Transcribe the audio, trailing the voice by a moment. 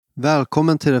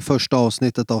Välkommen till det första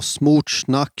avsnittet av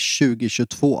Småsnack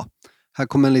 2022. Här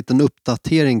kommer en liten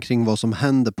uppdatering kring vad som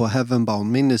händer på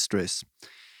Heavenbound Ministries.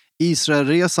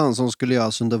 Israelresan som skulle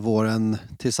göras under våren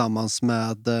tillsammans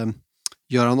med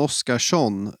Göran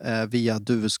Oskarsson via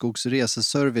Duveskogs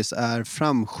reseservice är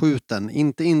framskjuten.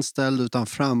 Inte inställd utan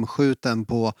framskjuten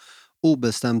på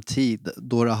obestämd tid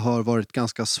då det har varit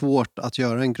ganska svårt att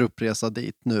göra en gruppresa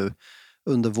dit nu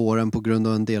under våren på grund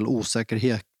av en del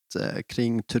osäkerhet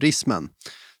kring turismen.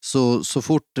 Så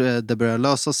fort det börjar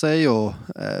lösa sig och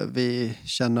vi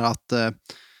känner att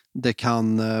det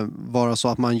kan vara så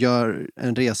att man gör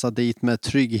en resa dit med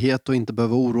trygghet och inte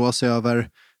behöver oroa sig över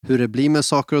hur det blir med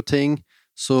saker och ting,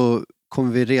 så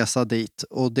kommer vi resa dit,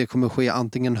 och det kommer ske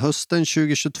antingen hösten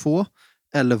 2022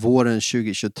 eller våren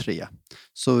 2023.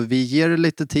 Så vi ger det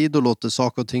lite tid och låter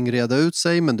saker och ting reda ut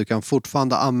sig, men du kan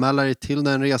fortfarande anmäla dig till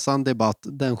den resan. Det är bara att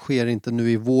den sker inte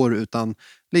nu i vår utan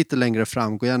lite längre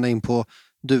fram. Gå gärna in på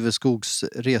Duveskogs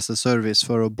reseservice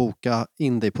för att boka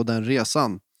in dig på den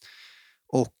resan.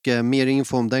 Och mer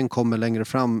info om den kommer längre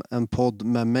fram, en podd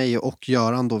med mig och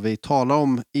Göran då vi talar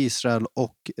om Israel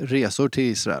och resor till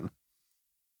Israel.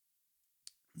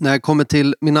 När jag kommer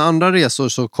till mina andra resor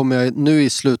så kommer jag nu i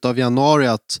slutet av januari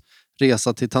att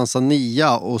resa till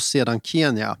Tanzania och sedan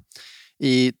Kenya.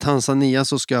 I Tanzania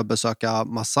så ska jag besöka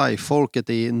Masai-folket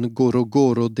i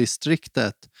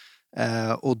Ngorongoro-distriktet.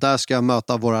 Och där ska jag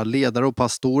möta våra ledare och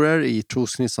pastorer i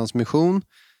Troskristans mission.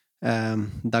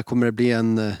 Där kommer det bli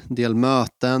en del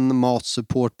möten,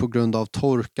 matsupport på grund av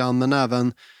torkan, men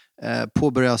även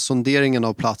påbörja sonderingen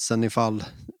av platsen ifall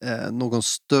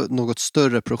något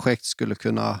större projekt skulle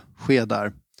kunna ske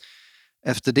där.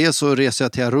 Efter det så reser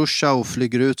jag till Arusha och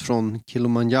flyger ut från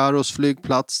Kilimanjaros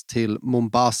flygplats till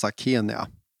Mombasa, Kenya.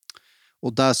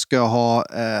 Och där ska jag ha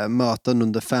möten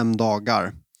under 5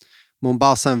 dagar.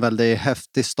 Mombasa är en väldigt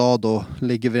häftig stad och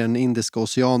ligger vid den Indiska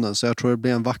oceanen, så jag tror det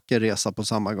blir en vacker resa på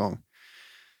samma gång.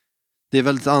 Det är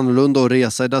väldigt annorlunda att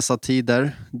resa i dessa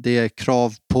tider. Det är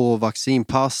krav på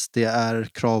vaccinpass, det är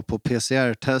krav på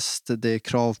PCR-test, det är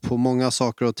krav på många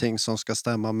saker och ting som ska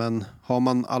stämma. Men har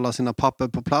man alla sina papper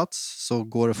på plats så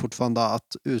går det fortfarande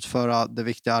att utföra det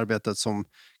viktiga arbetet som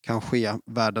kan ske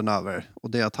världen över.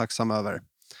 Och det är jag tacksam över.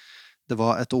 Det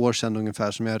var 1 år sedan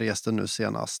ungefär som jag reste nu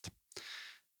senast.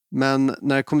 Men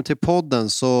när det kommer till podden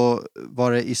så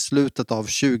var det i slutet av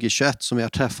 2021 som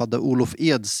jag träffade Olof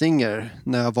Edsinger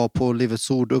när jag var på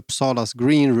Livets Ord Uppsalas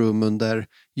Green Room under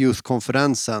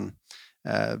Youth-konferensen.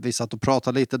 Vi satt och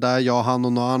pratade lite där, jag, han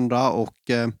och några andra, och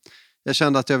jag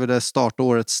kände att jag ville starta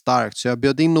året starkt, så jag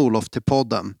bjöd in Olof till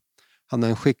podden. Han är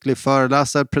en skicklig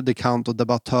föreläsare, predikant och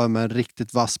debattör med en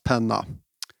riktigt vass penna.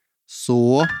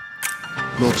 Så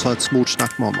låt oss ha ett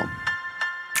småsnack med honom.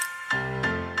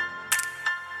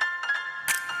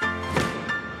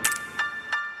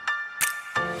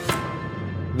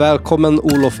 Välkommen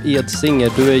Olof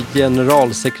Edsinger, du är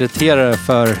generalsekreterare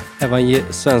för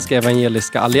Svenska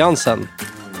Evangeliska Alliansen.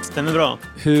 Stämmer bra.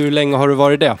 Hur länge har du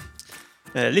varit det?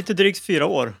 Lite drygt 4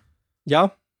 år. Ja,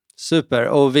 super.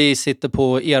 Och vi sitter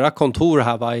på era kontor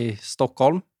här i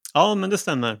Stockholm. Ja, men det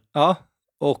stämmer. Ja,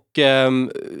 och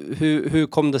hur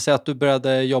kom det sig att du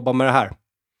började jobba med det här?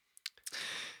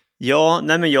 Ja,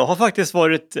 men jag har faktiskt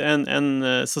varit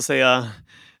en så att säga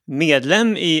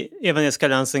medlem i Evangeliska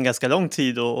Alliansen ganska lång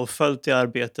tid och följt det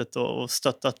arbetet och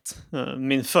stöttat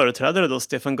min företrädare då,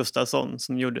 Stefan Gustafsson,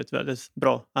 som gjorde ett väldigt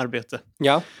bra arbete.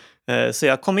 Ja. Så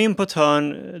jag kom in på ett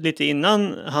hörn lite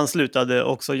innan han slutade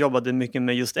och så jobbade mycket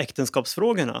med just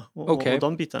äktenskapsfrågorna och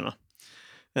de bitarna.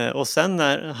 Och sen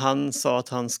när han sa att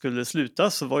han skulle sluta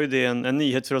så var ju det en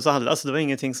nyhet för oss alla, så det var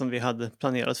ingenting som vi hade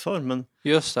planerat för. Men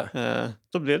just det.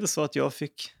 Då blev det så att jag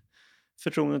fick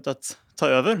förtroendet att ta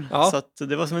över. Ja. Så att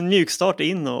det var som en mjukstart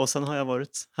in och sen har jag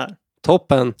varit här.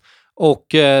 Toppen. Och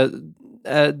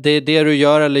det är det du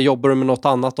gör, eller jobbar du med något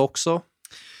annat också?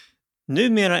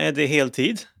 Numera är det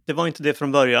heltid. Det var inte det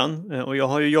från början. Och jag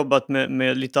har ju jobbat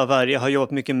med lite av varje. Jag har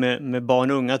jobbat mycket med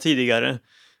barn och unga tidigare.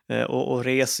 Och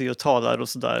reser och talar och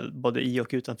sådär, både i och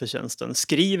utanför tjänsten.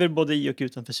 Skriver både i och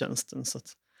utanför tjänsten. Så att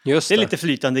just det är lite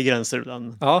flytande gränser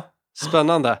ibland. Ja,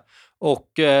 spännande. Och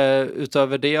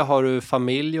utöver det har du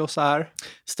familj och så här?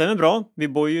 Stämmer bra. Vi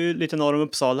bor ju lite norr om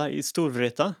Uppsala i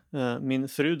Storvreta. Min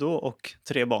fru då och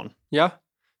 3 barn. Ja,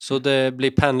 så det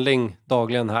blir pendling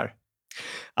dagligen här?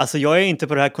 Alltså jag är inte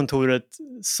på det här kontoret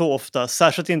så ofta,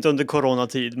 särskilt inte under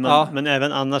coronatid, men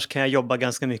även annars kan jag jobba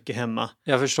ganska mymycket hemma.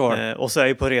 Jag förstår. Och så är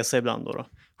jag på resa ibland då.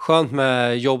 Skönt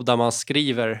med jobb där man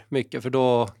skriver mycket, för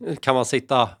då kan man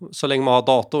sitta, så länge man har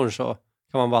datorn så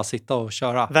kan man bara sitta och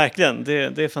köra. Verkligen,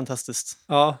 det är fantastiskt.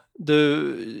 Ja,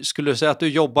 du skulle säga att du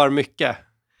jobbar mycket?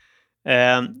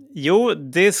 Jo,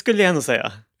 det skulle jag ändå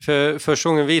säga. För första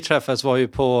gången vi träffades var ju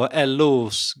på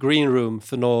LOs green room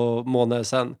för några månader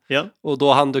sedan. Ja. Och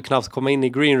då hann du knappt komma in i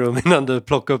green room innan du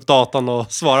plockade upp datorn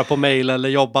och svarade på mejl eller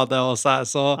jobbade och så här.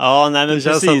 Så ja, nej, men det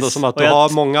känns ändå som att du har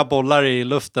många bollar i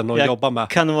luften att jobba med. Jag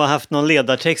kan nog ha haft någon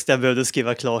ledartext jag behövde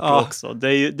skriva klart också. Det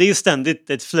är ju ständigt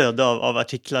ett flöde av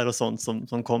artiklar och sånt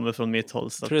som kommer från mitt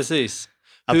håll. Så. Precis.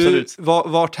 Absolut.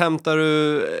 Vart hämtar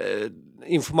du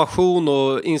information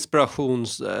och inspiration,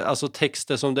 alltså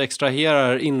texter som du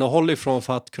extraherar innehåll ifrån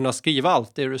för att kunna skriva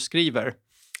allt det du skriver?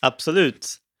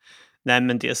 Absolut. Nej,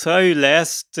 men det så har jag ju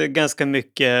läst ganska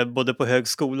mycket både på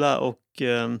högskola och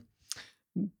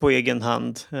på egen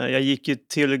hand. Jag gick ju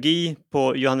teologi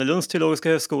på Johannelunds teologiska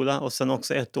högskola och sen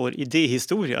också 1 år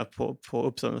idéhistoria på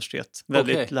Uppsala universitet.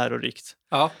 Väldigt lärorikt.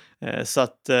 Ja. Så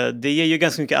att det ger ju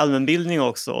ganska mycket allmänbildning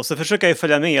också. Och så försöker jag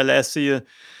följa med. Jag läser ju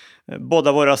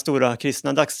båda våra stora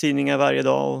kristna dagstidningar varje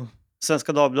dag och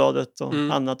Svenska Dagbladet och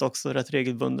annat också rätt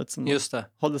regelbundet som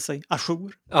håller sig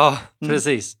ajour. Ja,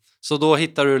 precis. Så då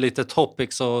hittar du lite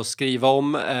topics att skriva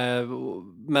om,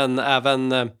 men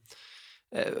även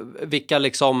vilka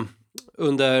liksom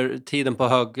under tiden på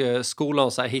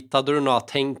högskolan så här, hittade du några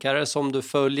tänkare som du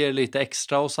följer lite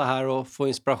extra och så här och får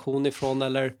inspiration ifrån,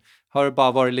 eller har det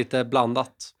bara varit lite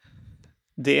blandat?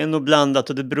 Det är nog blandat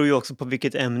och det beror ju också på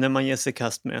vilket ämne man ger sig i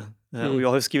kast med. Och jag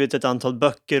har skrivit ett antal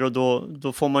böcker och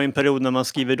då får man ju en period när man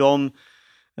skriver dem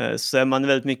så är man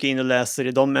väldigt mycket in och läser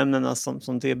i de ämnena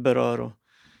som det berör. Och,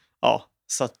 ja,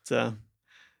 så att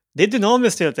det är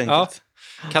dynamiskt helt enkelt.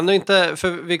 Ja. Kan du inte, för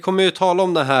vi kommer ju tala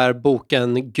om den här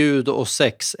boken Gud och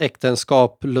sex,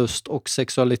 äktenskap, lust och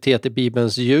sexualitet i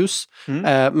Bibelns ljus.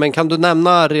 Men kan du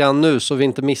nämna redan nu så vi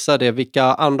inte missar det, vilka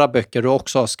andra böcker du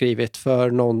också har skrivit för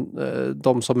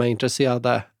de som är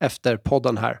intresserade efter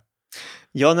podden här?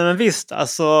 Ja, nej, men visst.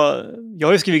 Alltså, jag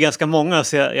har ju skrivit ganska många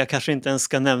så jag kanske inte ens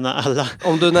ska nämna alla.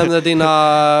 Om du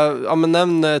nämner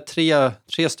nämn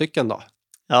tre stycken då.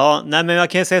 Ja, nej, men jag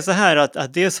kan säga så här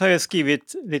att dels har jag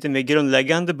skrivit lite mer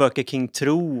grundläggande böcker kring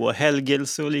tro och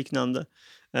helgelse och liknande.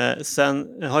 Sen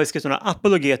har jag skrivit några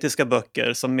apologetiska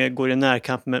böcker som mer går i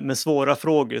närkamp med svåra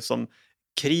frågor som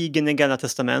krigen i Gamla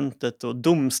testamentet och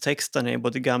domstexterna i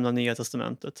både Gamla och Nya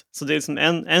testamentet. Så det är liksom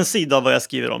en sida av vad jag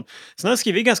skriver om. Sen har jag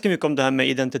skrivit ganska mycket om det här med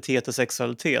identitet och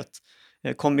sexualitet.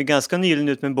 Jag kom ju ganska nyligen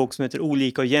ut med en bok som heter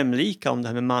Olika och jämlika om det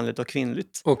här med manligt och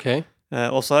kvinnligt. Okej.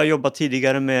 Och så har jag jobbat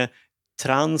tidigare med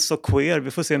trans och queer.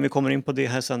 Vi får se om vi kommer in på det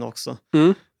här sen också.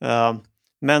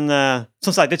 Men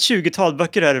som sagt, ett 20-tal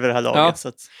böcker är det vid det här laget. Ja. Så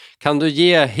att... Kan du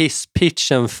ge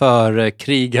hisspitchen för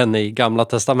krigen i Gamla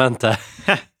testamentet?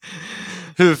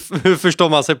 Hur förstår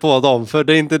man sig på dem? För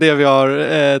det är inte det vi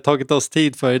har tagit oss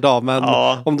tid för idag. Men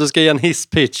om du ska ge en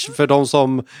hisspitch för de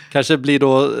som kanske blir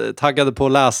då taggade på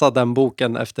att läsa den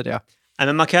boken efter det.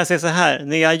 Men man kan säga så här,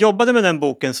 när jag jobbade med den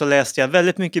boken så läste jag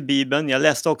väldigt mycket Bibeln. Jag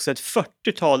läste också ett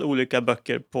 40-tal olika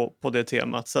böcker på det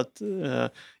temat. Så att,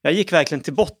 jag gick verkligen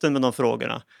till botten med de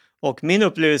frågorna. Och min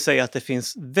upplevelse är att det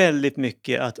finns väldigt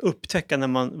mycket att upptäcka när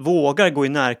man vågar gå i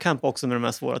närkamp också med de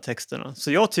här svåra texterna.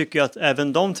 Så jag tycker att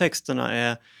även de texterna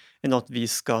är något vi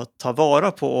ska ta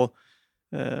vara på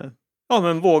och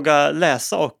men våga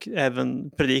läsa och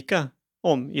även predika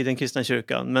om i den kristna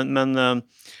kyrkan. Men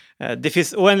det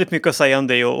finns oändligt mycket att säga om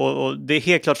det och det är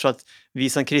helt klart så att vi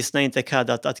som kristna inte är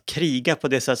kallade att kriga på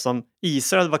det sätt som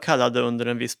Israel var kallade under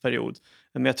en viss period.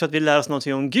 Men jag tror att vi lär oss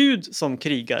någonting om Gud som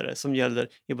krigare som gäller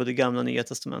i både Gamla och Nya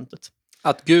testamentet.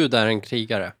 Att Gud är en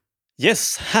krigare?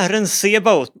 Yes, Herren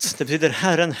Sebaot. Det betyder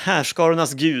Herren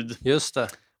härskarornas Gud. Just det.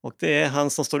 Och det är han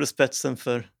som står i spetsen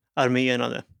för arméerna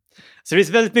det. Så det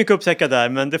finns väldigt mycket att upptäcka där,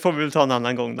 men det får vi väl ta en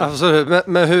annan gång då. Absolut,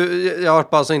 men jag har varit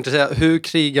bara så intresserad. Hur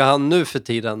krigar han nu för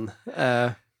tiden?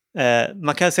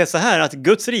 Man kan säga så här att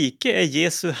Guds rike är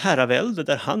Jesu herravälde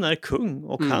där han är kung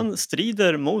och han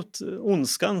strider mot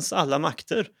ondskans alla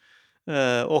makter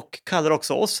och kallar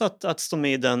också oss att stå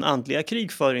med i den andliga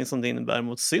krigföring som det innebär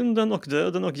mot synden och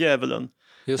döden och djävulen.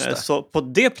 Just det. Så på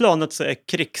det planet så är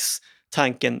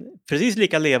krigstanken precis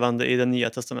lika levande i det Nya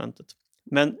testamentet.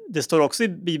 Men det står också i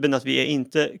Bibeln att vi är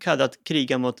inte kallade att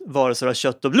kriga mot varelser av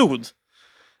kött och blod.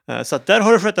 Så att där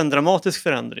har det skett en dramatisk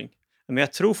förändring. Men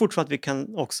jag tror fortfarande att vi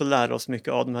kan också lära oss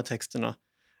mycket av de här texterna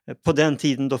på den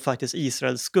tiden då faktiskt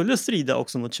Israel skulle strida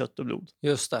också mot kött och blod.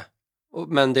 Just det.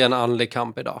 Men det är en andlig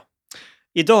kamp idag.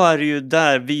 Idag är det ju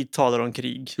där vi talar om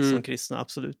krig som kristna,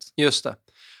 absolut. Just det.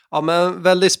 Ja, men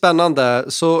väldigt spännande.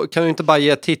 Så kan du inte bara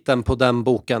ge titeln på den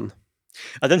boken?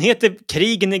 Ja, den heter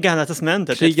Krigen i Gamla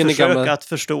testamentet. Ett försök att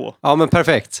förstå. Ja, men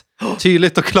perfekt.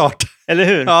 Tydligt och klart. Eller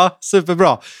hur? Ja,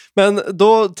 superbra. Men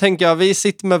då tänker jag, vi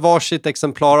sitter med varsitt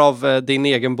exemplar av din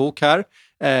egen bok här.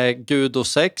 Gud och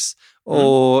sex.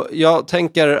 Och jag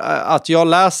tänker att jag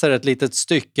läser ett litet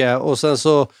stycke och sen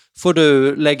så får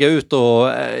du lägga ut och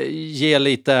ge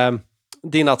lite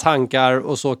dina tankar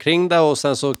och så kring det, och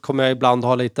sen så kommer jag ibland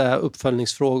ha lite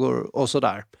uppföljningsfrågor och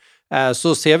sådär.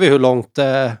 Så ser vi hur långt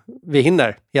vi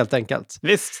hinner helt enkelt.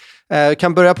 Visst.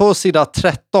 Kan börja på sida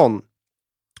 13.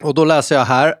 Och då läser jag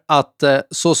här att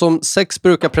så som sex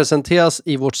brukar presenteras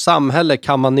i vårt samhälle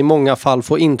kan man i många fall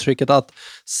få intrycket att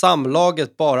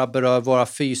samlaget bara berör våra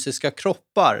fysiska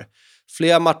kroppar.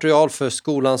 Flera material för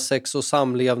skolans sex- och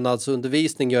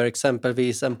samlevnadsundervisning gör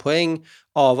exempelvis en poäng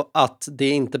av att det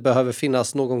inte behöver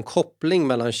finnas någon koppling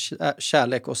mellan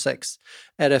kärlek och sex.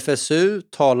 RFSU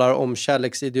talar om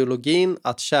kärleksideologin,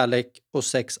 att kärlek och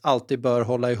sex alltid bör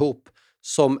hålla ihop,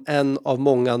 som en av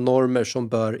många normer som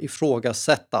bör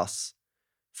ifrågasättas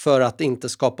för att inte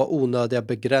skapa onödiga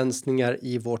begränsningar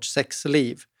i vårt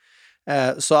sexliv.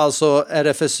 Så alltså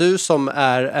RFSU, som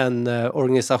är en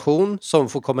organisation som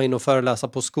får komma in och föreläsa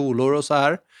på skolor och så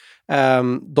här,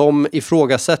 de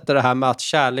ifrågasätter det här med att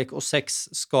kärlek och sex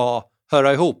ska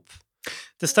höra ihop.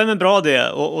 Det stämmer bra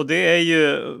det, och det är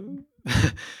ju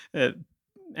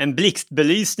en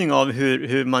blixtbelysning av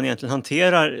hur man egentligen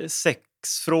hanterar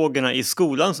sexfrågorna i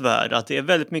skolans värld. Att det är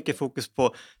väldigt mycket fokus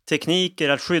på tekniker,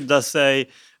 att skydda sig.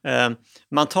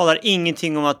 Man talar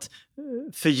ingenting om att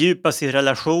fördjupa sig i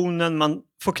relationen. Man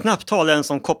får knappt tala ens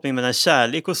om koppling mellan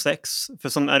kärlek och sex. För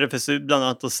som RFSU bland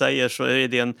annat då säger, så är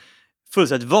det en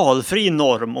fullständigt valfri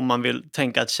norm om man vill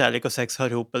tänka att kärlek och sex hör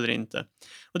ihop eller inte.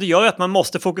 Och det gör ju att man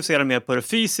måste fokusera mer på det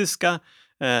fysiska,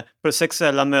 på det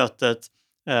sexuella mötet.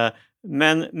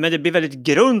 Men det blir väldigt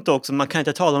grunt också. Man kan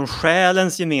inte tala om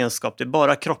själens gemenskap. Det är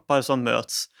bara kroppar som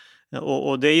möts.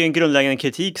 Och det är ju en grundläggande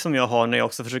kritik som jag har när jag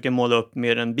också försöker måla upp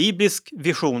mer en biblisk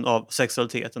vision av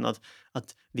sexualiteten. Att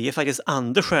vi är faktiskt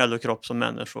ande, själ och kropp som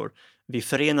människor. Vi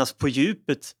förenas på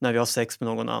djupet när vi har sex med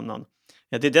någon annan.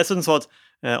 Ja, det är dessutom så att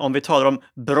om vi talar om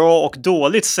bra och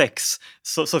dåligt sex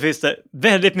så finns det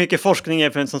väldigt mycket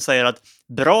forskning som säger att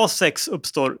bra sex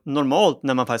uppstår normalt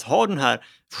när man faktiskt har den här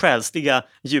själsliga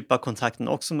djupa kontakten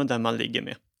också med den man ligger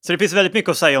med. Så det finns väldigt mycket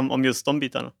att säga om just de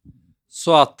bitarna.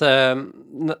 Så att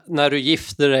när du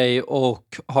gifter dig och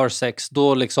har sex,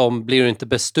 då liksom blir du inte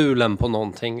bestulen på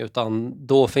någonting, utan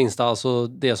då finns det alltså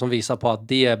det som visar på att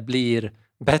det blir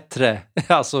bättre,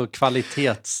 alltså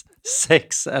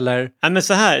kvalitetssex, eller? Ja, men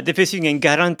så här, det finns ju ingen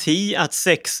garanti att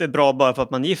sex är bra bara för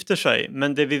att man gifter sig,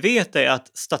 men det vi vet är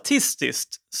att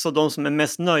statistiskt så de som är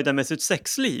mest nöjda med sitt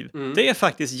sexliv, det är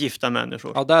faktiskt gifta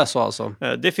människor. Ja, det är så alltså.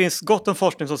 Det finns gott om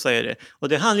forskning som säger det, och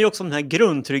det handlar ju också om den här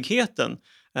grundtryggheten.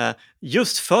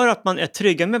 Just för att man är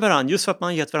trygga med varandra, just för att man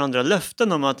har gett varandra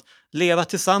löften om att leva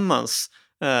tillsammans,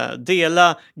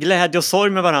 dela glädje och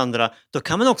sorg med varandra, då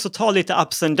kan man också ta lite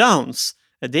ups and downs.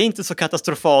 Det är inte så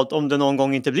katastrofalt om det någon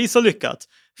gång inte blir så lyckat,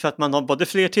 för att man har både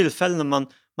fler tillfällen och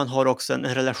man har också en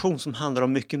relation som handlar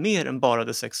om mycket mer än bara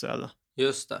det sexuella.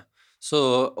 Just det.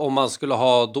 Så om man skulle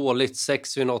ha dåligt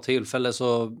sex vid något tillfälle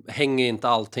så hänger inte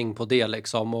allting på det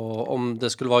liksom. Och om det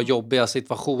skulle vara jobbiga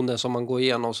situationer som man går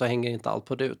igenom så hänger inte allt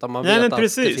på det, utan man vet att det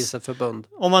finns ett förbund.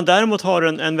 Om man däremot har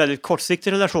en väldigt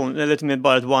kortsiktig relation eller lite mer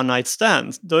bara ett one night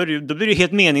stand, då blir det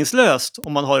helt meningslöst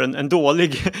om man har en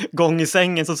dålig gång i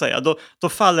sängen så att säga. Då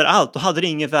faller allt, då hade det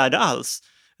inget värde alls.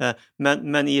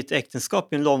 Men i ett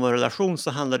äktenskap, i en lång relation,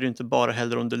 så handlar det inte bara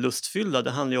heller om det lustfyllda.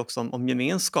 Det handlar ju också om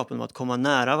gemenskapen, om att komma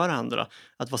nära varandra,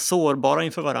 att vara sårbara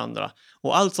inför varandra.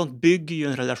 Och allt sånt bygger ju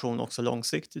en relation också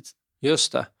långsiktigt.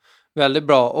 Just det, väldigt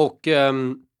bra. Och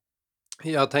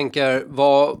jag tänker,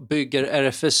 vad bygger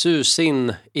RFSU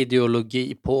sin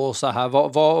ideologi på så här?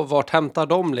 Vart hämtar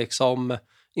de liksom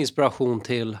inspiration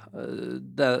till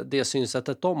det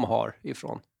synsättet de har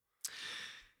ifrån?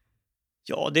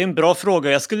 Ja, det är en bra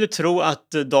fråga. Jag skulle tro att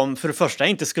de för det första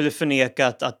inte skulle förneka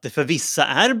att det för vissa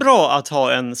är bra att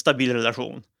ha en stabil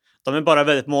relation. De är bara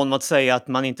väldigt måna om att säga att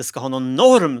man inte ska ha någon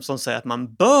norm som säger att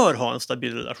man bör ha en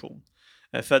stabil relation.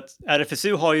 För att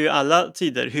RFSU har ju i alla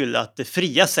tider hyllat det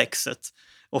fria sexet.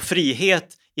 Och frihet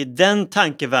i den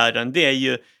tankevärlden, det är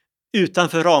ju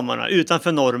utanför ramarna,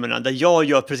 utanför normerna, där jag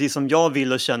gör precis som jag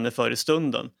vill och känner för i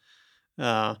stunden.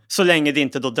 Så länge det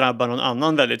inte då drabbar någon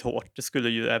annan väldigt hårt. Det skulle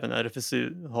ju även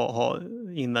RFSU ha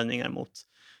invändningar mot.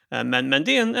 Men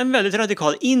det är en väldigt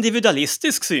radikal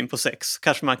individualistisk syn på sex,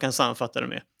 kanske man kan sammanfatta det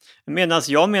med. Medan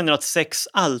jag menar att sex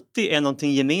alltid är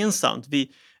någonting gemensamt.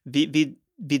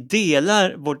 Vi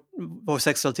delar vår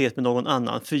sexualitet med någon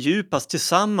annan, fördjupas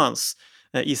tillsammans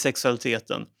i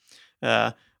sexualiteten.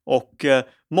 Och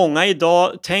många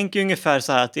idag tänker ungefär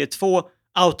så här att det är två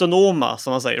autonoma,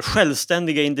 som man säger,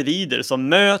 självständiga individer som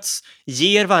möts,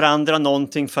 ger varandra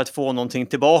någonting för att få någonting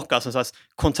tillbaka, som ett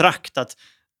kontrakt att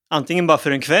antingen bara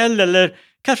för en kväll eller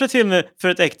kanske till och med för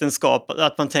ett äktenskap.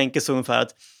 Att man tänker så ungefär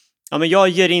att men jag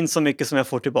ger in så mycket som jag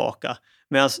får tillbaka.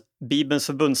 Medan Bibelns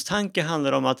förbundstanke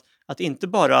handlar om att inte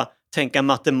bara tänka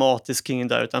matematiskt kring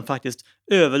det där, utan faktiskt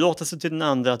överlåta sig till den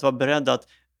andra, att vara beredd att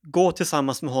gå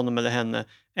tillsammans med honom eller henne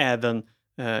även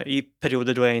i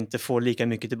perioder då jag inte får lika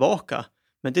mycket tillbaka.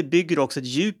 Men det bygger också ett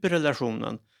djup i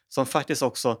relationen som faktiskt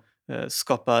också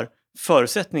skapar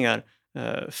förutsättningar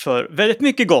för väldigt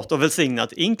mycket gott och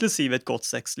välsignat, inklusive ett gott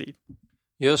sexliv.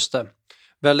 Just det.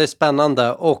 Väldigt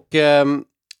spännande. Och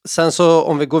sen så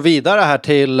om vi går vidare här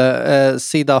till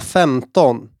sida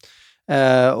 15.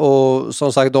 Och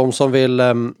som sagt, de som vill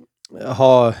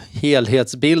ha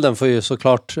helhetsbilden får ju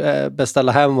såklart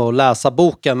beställa hem och läsa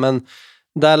boken. Men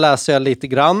där läser jag lite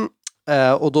grann.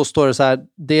 Och då står det så här: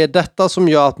 det är detta som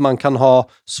gör att man kan ha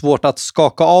svårt att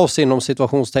skaka av sig inom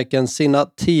situationstecken sina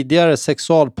tidigare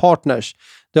sexualpartners.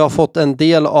 Det har fått en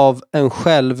del av en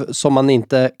själv som man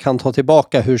inte kan ta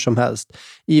tillbaka hur som helst.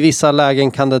 I vissa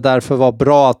lägen kan det därför vara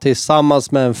bra att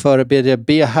tillsammans med en förebedjare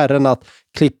be Herren att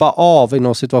klippa av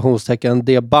inom situationstecken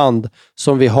det band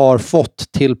som vi har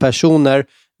fått till personer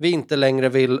vi inte längre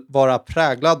vill vara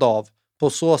präglade av. På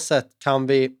så sätt kan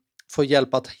vi få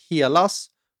hjälp att helas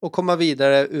och komma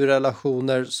vidare ur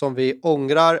relationer som vi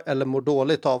ångrar eller mår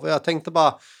dåligt av. Och jag tänkte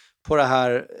bara på det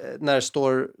här när det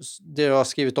står, det jag har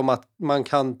skrivit om att man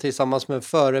kan tillsammans med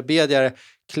förebedjare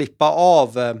klippa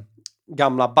av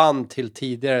gamla band till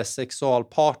tidigare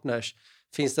sexualpartners.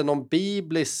 Finns det någon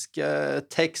biblisk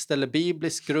text eller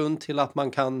biblisk grund till att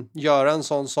man kan göra en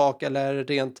sån sak, eller är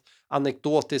det rent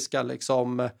anekdotiska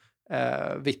liksom,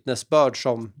 vittnesbörd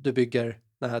som du bygger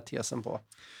den här tesen på?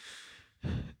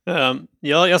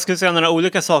 Ja, jag skulle säga några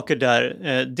olika saker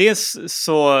där. Dels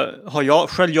så har jag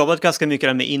själv jobbat ganska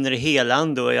mycket med inre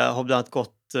helande, och jag har bland annat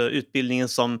gått utbildningen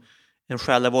som en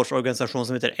själavårdsorganisation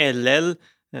som heter LL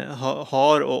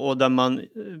har, och där man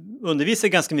undervisar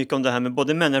ganska mycket om det här med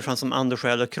både människan som ande,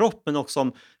 själ och kropp, men också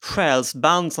om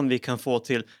själsband som vi kan få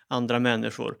till andra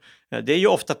människor. Det är ju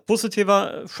ofta positiva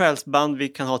själsband vi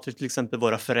kan ha till exempel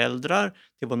våra föräldrar,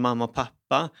 till vår mamma och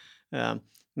pappa,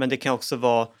 men det kan också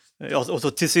vara och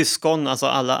så till syskon, alltså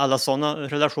alla sådana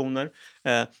relationer.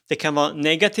 Det kan vara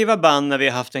negativa band när vi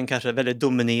har haft en kanske väldigt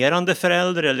dominerande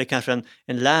förälder, eller kanske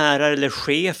en lärare eller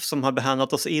chef som har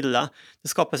behandlat oss illa. Det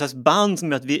skapar ett slags band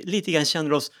som gör att vi lite grann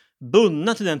känner oss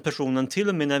bundna till den personen, till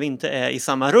och med när vi inte är i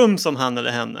samma rum som han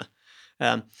eller henne.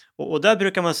 Och där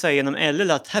brukar man säga genom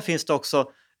LL att här finns det också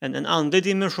en andlig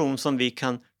dimension som vi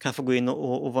kan få gå in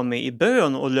och vara med i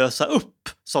bön och lösa upp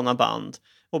sådana band.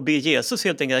 Och be Jesus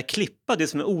helt enkelt att klippa det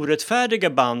som är orättfärdiga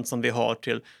band som vi har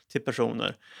till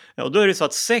personer. Och då är det så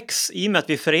att sex, i och med att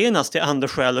vi förenas till ande,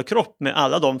 själ och kropp med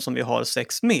alla de som vi har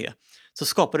sex med, så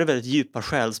skapar det väldigt djupa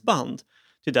själsband.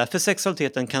 Det är därför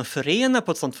sexualiteten kan förena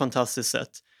på ett sånt fantastiskt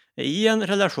sätt i en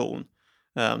relation.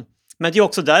 Men det är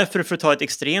också därför, för att ta ett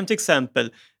extremt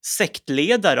exempel,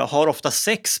 sektledare har ofta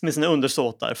sex med sina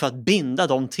undersåtar för att binda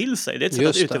dem till sig. Det är ett sätt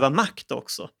att utöva makt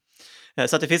också.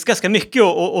 Så att det finns ganska mycket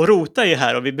att rota i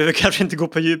här, och vi behöver kanske inte gå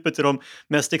på djupet i de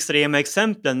mest extrema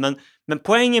exemplen, men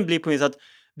poängen blir på något sätt att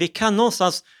vi kan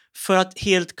någonstans, för att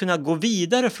helt kunna gå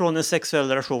vidare från en sexuell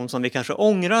relation som vi kanske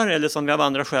ångrar eller som vi av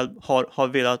andra skäl har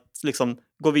velat liksom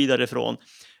gå vidare från,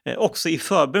 också i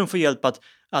förbön få hjälp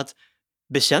att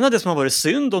bekänna det som har varit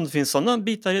synd, om det finns sådana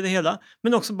bitar i det hela,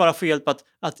 men också bara få hjälp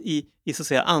att i så att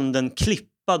säga anden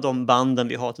klippa de banden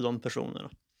vi har till de personerna.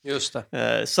 Just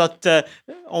det. Så att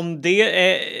om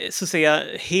det är så att säga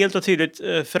helt och tydligt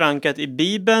förankrat i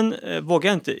Bibeln vågar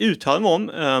jag inte uttala mig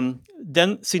om.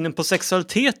 Den synen på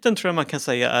sexualiteten tror jag man kan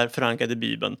säga är förankrad i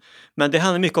Bibeln. Men det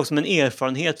handlar mycket också om en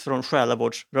erfarenhet från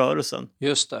själavårdsrörelsen.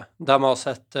 Just det, där man har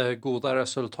sett goda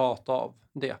resultat av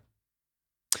det.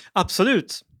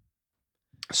 Absolut.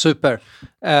 Super.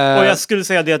 Och jag skulle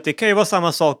säga det att det kan ju vara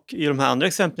samma sak i de här andra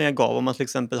exemplen jag gav, om man till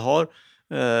exempel har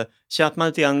känt man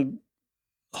lite grann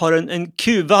har en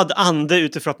kuvad ande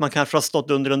utifrån att man kanske har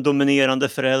stått under en dominerande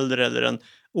förälder eller en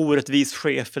orättvis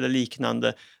chef eller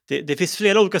liknande. Det finns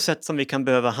flera olika sätt som vi kan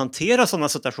behöva hantera sådana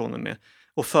situationer med.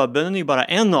 Och förbönen är ju bara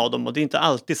en av dem, och det är inte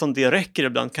alltid som det räcker.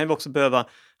 Ibland kan vi också behöva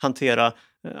hantera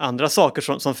andra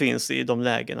saker som finns i de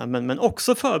lägena. Men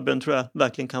också förbön tror jag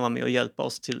verkligen kan vara med och hjälpa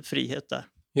oss till frihet där.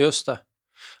 Just det.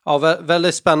 Ja,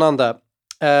 väldigt spännande.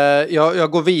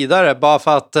 Jag går vidare bara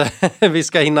för att vi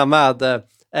ska hinna med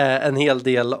en hel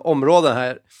del områden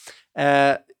här.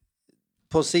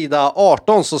 På sida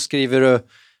 18 så skriver du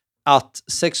att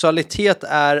sexualitet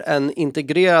är en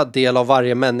integrerad del av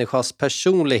varje människas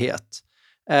personlighet.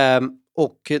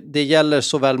 Och det gäller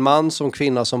såväl man som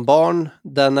kvinna som barn.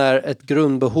 Den är ett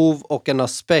grundbehov och en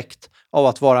aspekt av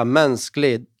att vara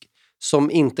mänsklig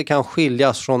som inte kan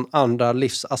skiljas från andra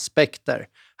livsaspekter.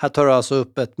 Här tar du alltså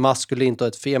upp ett maskulint och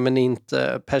ett feminint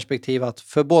perspektiv, att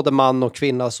för både man och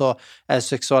kvinna så är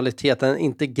sexualiteten en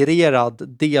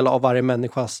integrerad del av varje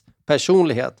människas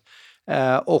personlighet.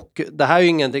 Och det här är ju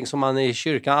ingenting som man i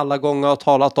kyrkan alla gånger har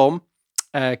talat om.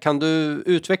 Kan du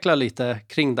utveckla lite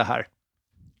kring det här?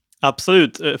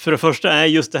 Absolut. För det första är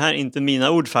just det här inte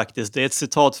mina ord faktiskt. Det är ett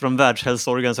citat från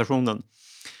Världshälsoorganisationen.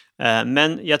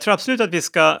 Men jag tror absolut att vi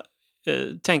ska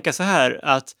tänka så här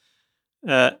att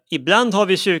ibland har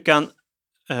vi i kyrkan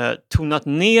tonat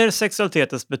ner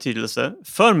sexualitetens betydelse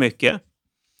för mycket.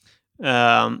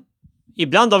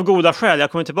 Ibland av goda skäl,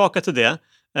 jag kommer tillbaka till det.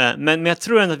 Men jag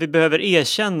tror ändå att vi behöver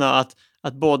erkänna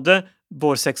att både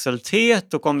vår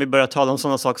sexualitet och om vi börjar tala om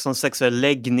sådana saker som sexuell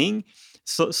läggning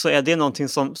så är det någonting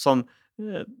som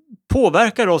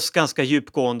påverkar oss ganska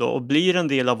djupgående och blir en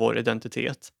del av vår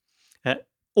identitet.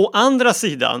 Å andra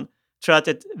sidan tror jag att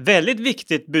ett väldigt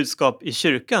viktigt budskap i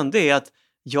kyrkan det är att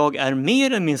jag är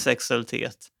mer än min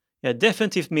sexualitet. Jag är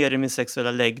definitivt mer än min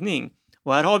sexuella läggning.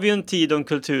 Och här har vi en tid och en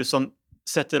kultur som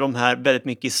sätter de här väldigt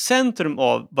mycket i centrum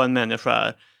av vad en människa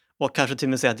är. Och kanske till och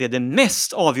med säga att det är det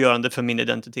mest avgörande för min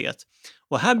identitet.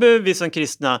 Och här behöver vi som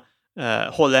kristna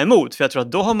hålla emot. För jag tror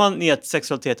att då har man gett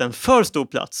sexualiteten för stor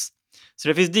plats. Så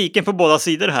det finns diken på båda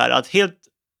sidor här. Att helt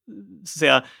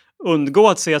säga, undgå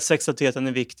att se att sexualiteten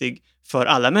är viktig för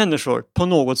alla människor på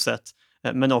något sätt.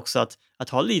 Men också att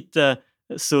ha lite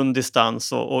sund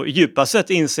distans och djupast sett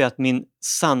inse att min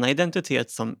sanna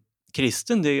identitet som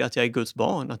kristen det är att jag är Guds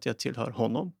barn, att jag tillhör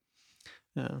honom.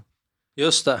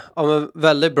 Just det, ja, men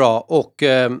väldigt bra. Och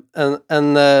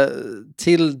en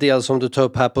till del som du tar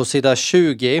upp här på sida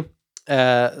 20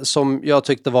 som jag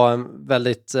tyckte var en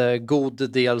väldigt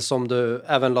god del som du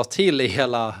även la till i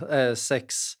hela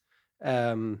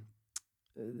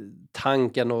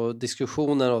tanken och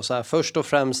diskussionen och så här. Först och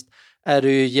främst är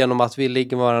det ju genom att vi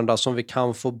ligger med varandra som vi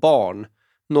kan få barn.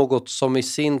 Något som i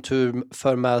sin tur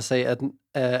för med sig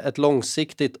ett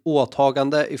långsiktigt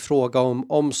åtagande i fråga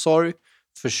om omsorg,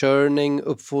 försörjning,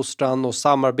 uppfostran och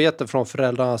samarbete från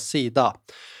föräldrarnas sida.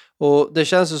 Och det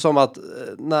känns ju som att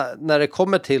när det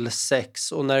kommer till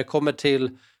sex och när det kommer till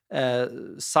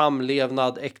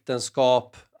samlevnad,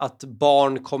 äktenskap, att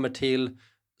barn kommer till,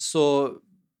 så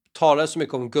talar det så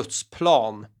mycket om Guds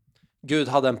plan. Gud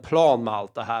hade en plan med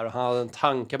allt det här och han hade en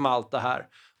tanke med allt det här.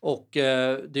 Och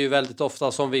det är ju väldigt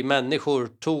ofta som vi människor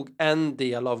tog en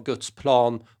del av Guds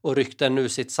plan och ryckte den ur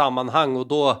sitt sammanhang, och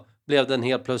då blev den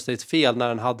helt plötsligt fel när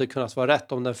den hade kunnat vara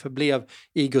rätt om den förblev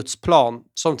i Guds plan,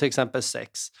 som till exempel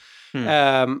sex.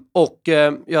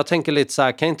 Jag tänker lite så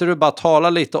här, kan inte du bara tala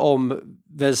lite om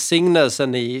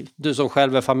välsignelsen i, du som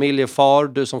själv är familjefar,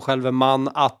 du som själv är man,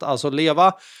 att alltså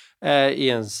leva i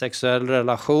en sexuell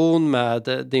relation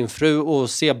med din fru och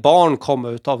se barn komma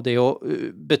ut av det, och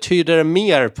betyder det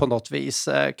mer på något vis?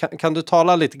 Kan du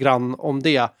tala lite grann om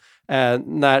det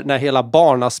när hela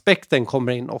barnaspekten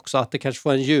kommer in också, att det kanske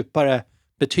får en djupare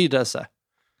betydelse?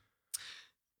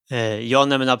 Ja,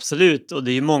 nej men absolut, och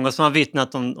det är ju många som har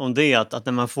vittnat om det, att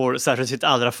när man får särskilt sitt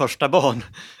allra första barn,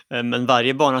 men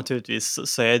varje barn naturligtvis,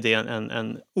 så är det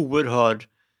en oerhörd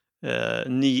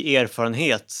ny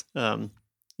erfarenhet.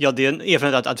 Ja, det är en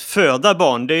erfarenhet att föda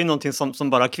barn, det är ju någonting som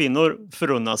bara kvinnor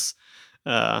förunnas,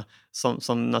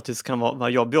 som naturligtvis kan vara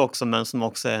jobbig också, men som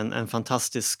också är en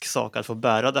fantastisk sak att få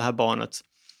bära det här barnet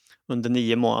under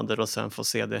 9 månader och sen få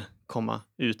se det komma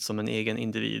ut som en egen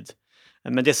individ.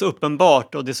 Men det är så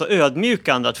uppenbart och det är så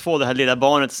ödmjukande att få det här lilla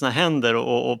barnet i sina händer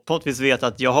och på något vis veta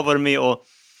att jag har varit med och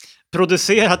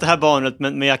producerat det här barnet,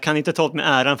 men jag kan inte ta åt mig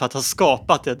äran för att ha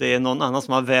skapat det. Det är någon annan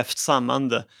som har vävt samman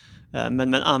det.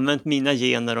 Men använt mina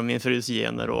gener och min frus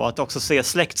gener, och att också se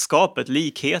släktskapet,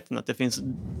 likheten, att det finns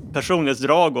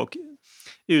personlighetsdrag och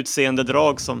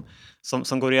utseendedrag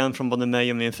som går igen från både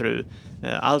mig och min fru.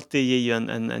 Allt det ger ju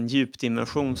en djup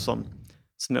dimension som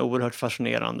är oerhört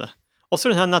fascinerande. Och så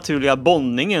den här naturliga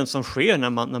bondningen som sker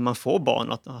när man får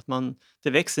barn, att det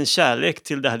växer en kärlek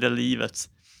till det här livet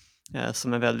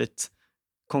som är väldigt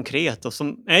konkret och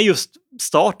som är just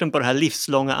starten på det här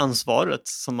livslånga ansvaret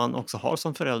som man också har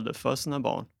som förälder för sina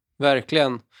barn.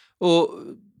 Verkligen. Och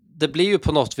det blir ju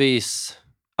på något vis,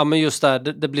 ja men just där,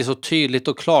 det blir så tydligt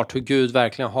och klart hur Gud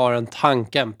verkligen har en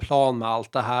tanke, en plan med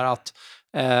allt det här,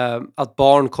 att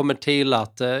barn kommer till,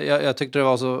 att jag tyckte det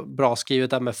var så bra skrivet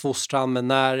där med fostran, med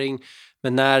näring,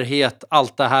 med närhet,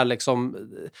 allt det här liksom.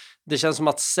 Det känns som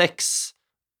att sex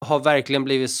har verkligen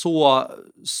blivit så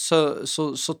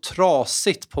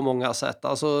trasigt på många sätt.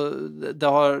 Alltså det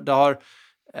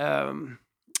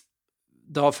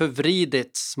har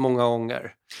förvridits många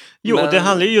gånger. Jo, det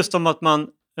handlar ju just om att man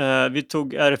Vi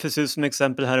tog RFSU som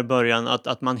exempel här i början,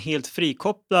 att man helt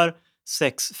frikopplar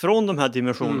sex från de här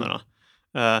dimensionerna.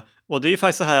 Och det är ju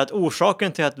faktiskt så här att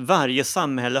orsaken till att varje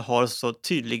samhälle har så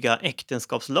tydliga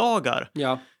äktenskapslagar,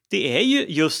 det är ju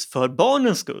just för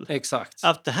barnens skull. Exakt.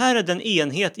 Att det här är den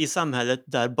enhet i samhället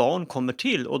där barn kommer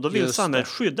till, och då vill samhället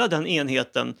skydda den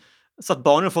enheten så att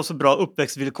barnen får så bra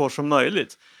uppväxtvillkor som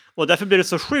möjligt. Och därför blir det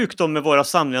så sjukt då med våra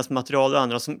samlevnadsmaterial och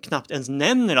andra som knappt ens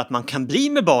nämner att man kan bli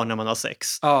med barn när man har sex.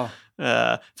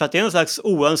 För att det är en slags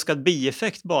oönskad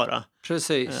bieffekt bara.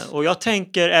 Precis. Och jag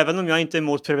tänker, även om jag inte är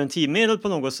emot preventivmedel på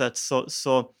något sätt,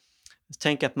 så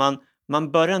tänker jag att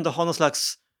man bör ändå ha någon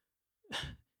slags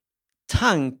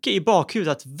tanke i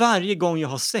bakhuvudet att varje gång jag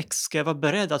har sex ska jag vara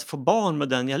beredd att få barn med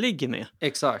den jag ligger med.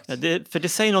 Exakt. För det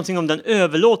säger någonting om den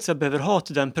överlåtelse jag behöver ha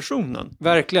till den personen.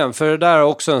 Verkligen, för det där är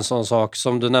också en sån sak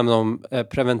som du nämnde om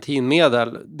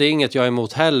preventivmedel. Det är inget jag är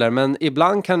emot heller, men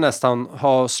ibland kan nästan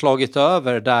ha slagit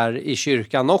över där i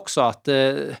kyrkan också att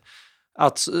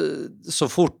så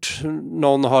fort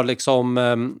någon har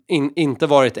liksom inte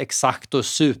varit exakt och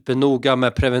supernoga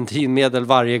med preventivmedel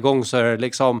varje gång, så är det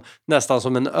liksom nästan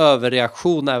som en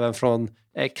överreaktion även från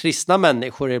kristna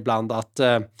människor ibland att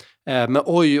men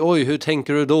oj, hur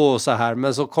tänker du då och så här.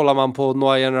 Men så kollar man på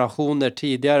några generationer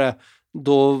tidigare,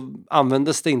 då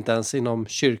användes det inte ens inom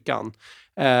kyrkan.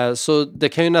 Så det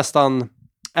kan ju nästan,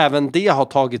 även det har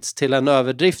tagits till en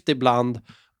överdrift ibland,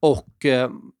 och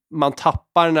man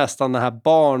tappar nästan den här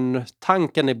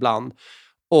barntanken ibland.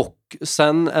 Och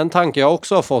sen en tanke jag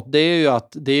också har fått, det är ju att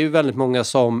det är ju väldigt många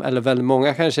som, eller väldigt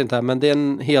många kanske inte är, men det är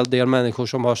en hel del människor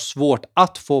som har svårt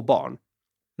att få barn.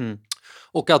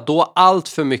 Och att då allt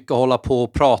för mycket hålla på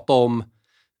och prata om,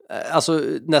 alltså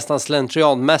nästan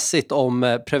slentrianmässigt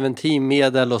om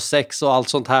preventivmedel och sex och allt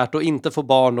sånt här, och inte få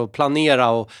barn och planera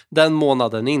och den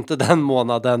månaden, inte den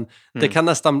månaden. Det kan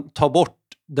nästan ta bort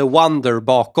the wonder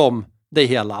bakom det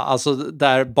hela. Alltså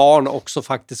där barn också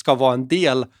faktiskt ska vara en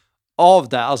del av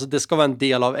det. Alltså det ska vara en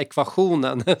del av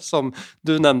ekvationen som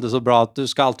du nämnde så bra, att du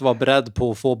ska alltid vara beredd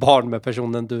på att få barn med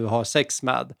personen du har sex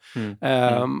med.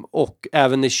 Och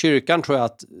även i kyrkan tror jag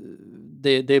att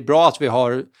det är bra att vi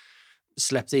har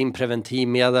släppt in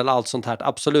preventivmedel, allt sånt här,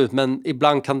 absolut. Men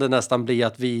ibland kan det nästan bli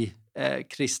att vi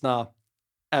kristna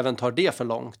även tar det för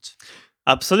långt.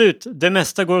 Absolut, det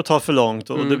mesta går att ta för långt,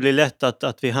 och det blir lätt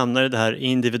att vi hamnar i det här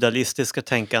individualistiska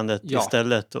tänkandet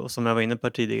istället, och som jag var inne på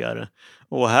tidigare.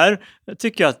 Och här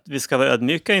tycker jag att vi ska vara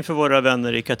ödmjuka inför våra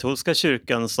vänner i katolska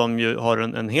kyrkan som ju har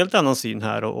en helt annan syn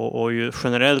här och ju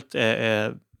generellt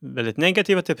är väldigt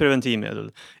negativa till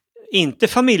preventivmedel. Inte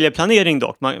familjeplanering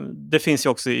dock, det finns ju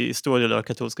också i stora delar av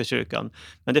katolska kyrkan.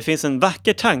 Men det finns en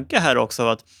vacker tanke här också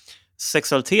att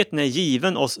sexualiteten är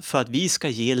given oss för att vi ska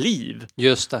ge liv.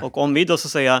 Just det. Och om vi då så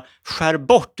att säga skär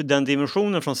bort den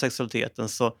dimensionen från sexualiteten,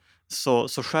 så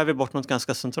skär vi bort något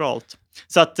ganska centralt.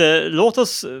 Så att låt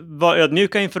oss vara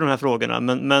ödmjuka inför de här frågorna.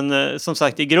 Men som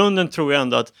sagt, i grunden tror jag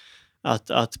ändå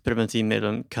att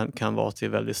preventivmedlen kan vara till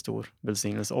väldigt stor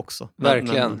välsignelse också.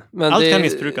 Verkligen. Men allt kan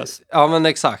missbrukas. Ja, men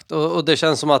exakt. Och det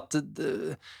känns som att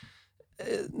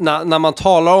när man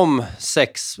talar om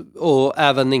sex och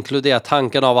även inkluderar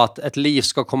tanken av att ett liv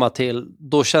ska komma till,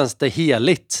 då känns det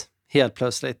heligt helt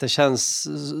plötsligt. Det känns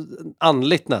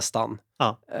andligt nästan.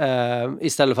 Ja.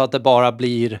 Istället för att det bara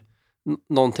blir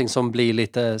någonting som blir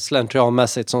lite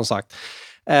slentrianmässigt, som sagt.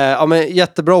 Ja, men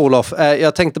jättebra, Olof.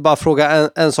 Jag tänkte bara fråga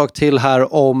en sak till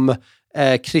här om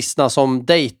kristna som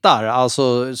dejtar,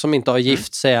 alltså som inte har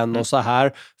gift sig än och så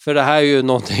här. För det här är ju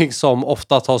någonting som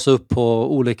ofta tas upp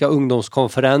på olika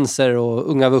ungdomskonferenser och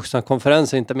unga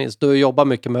vuxna-konferenser inte minst. Du jobbar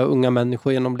mycket med unga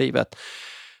människor genom livet.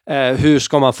 Hur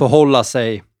ska man förhålla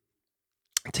sig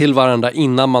till varandra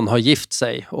innan man har gift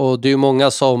sig? Och det är ju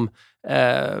många som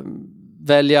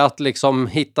väljer att liksom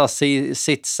hitta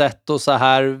sitt sätt och så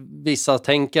här. Vissa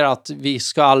tänker att vi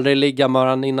ska aldrig ligga med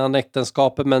varandra innan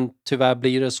äktenskapet, men tyvärr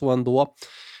blir det så ändå.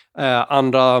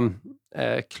 Andra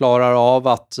klarar av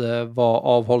att vara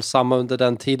avhållsamma under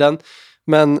den tiden.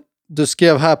 Men du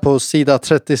skrev här på sida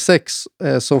 36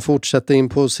 som fortsätter in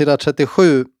på sida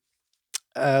 37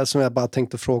 som jag bara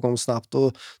tänkte fråga om snabbt.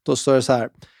 Och då står det så här: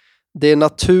 det är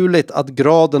naturligt att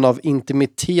graden av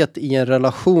intimitet i en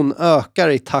relation ökar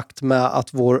i takt med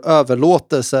att vår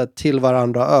överlåtelse till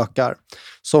varandra ökar.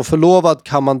 Som förlovad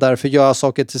kan man därför göra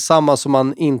saker tillsammans som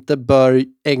man inte bör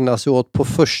ägna sig åt på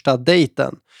första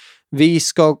dejten. Vi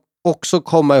ska också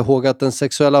komma ihåg att den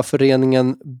sexuella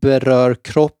föreningen berör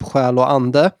kropp, själ och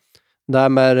ande.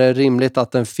 Därmed är det rimligt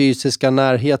att den fysiska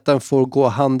närheten får gå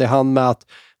hand i hand med att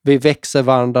vi växer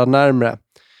varandra närmare.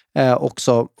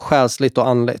 Också själsligt och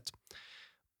andligt.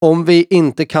 om vi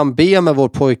inte kan be med vår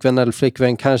pojkvän eller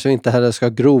flickvän kanske vi inte heller ska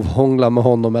grovhångla med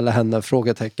honom eller henne,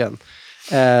 frågetecken.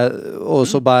 Och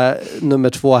så bara nummer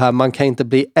 2 här, man kan inte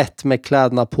bli ett med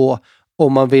kläderna på.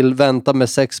 Om man vill vänta med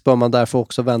sex bör man därför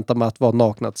också vänta med att vara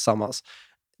nakna tillsammans.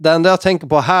 Det enda jag tänker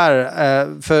på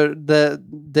här, för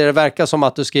det verkar som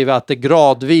att du skriver att det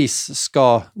gradvis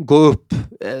ska gå upp,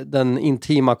 den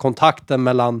intima kontakten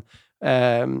mellan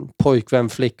pojkvän,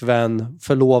 flickvän,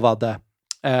 förlovade.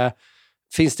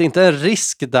 Finns det inte en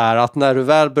risk där att när du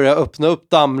väl börjar öppna upp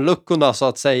dammluckorna så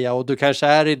att säga och du kanske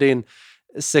är i din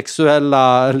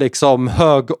sexuella liksom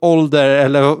högålder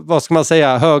eller vad ska man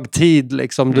säga, högtid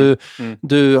liksom,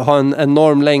 du har en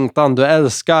enorm längtan, du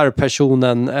älskar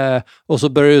personen och så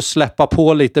börjar du släppa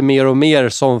på lite mer och mer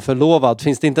som förlovad.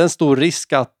 Finns det inte en stor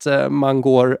risk att man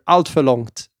går allt för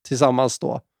långt tillsammans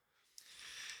då?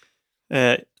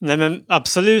 Nej men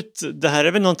absolut, det här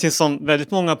är väl någonting som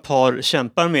väldigt många par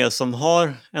kämpar med som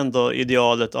har ändå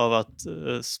idealet av att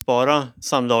spara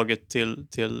samlaget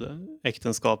till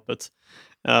äktenskapet.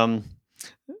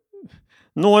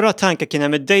 Några tankar kring det här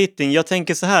med dating. Jag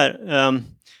tänker så här,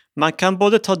 man kan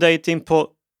både ta dating på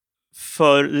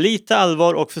för lite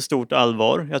allvar och för stort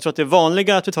allvar. Jag tror att det är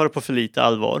vanligare att vi tar det på för lite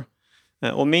allvar.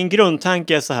 Och min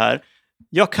grundtanke är så här,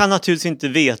 jag kan naturligtvis inte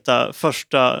veta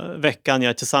första veckan jag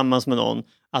är tillsammans med någon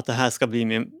att det här ska bli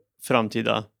min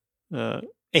framtida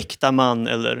äkta man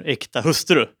eller äkta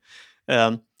hustru.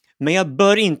 Men jag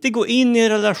bör inte gå in i en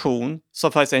relation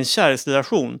som faktiskt är en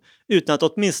kärleksrelation utan att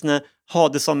åtminstone ha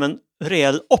det som en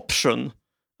reell option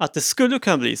att det skulle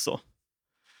kunna bli så.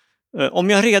 Om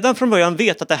jag redan från början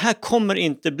vet att det här kommer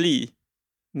inte bli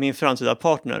min framtida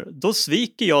partner, då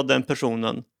sviker jag den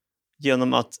personen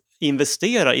genom att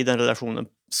investera i den relationen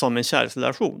som en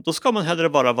kärleksrelation. Då ska man hellre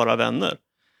bara vara vänner.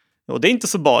 Och det är inte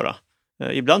så bara.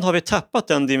 Ibland har vi tappat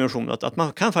den dimensionen att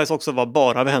man kan faktiskt också vara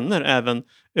bara vänner även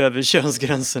över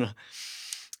könsgränserna.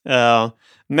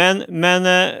 Men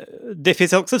det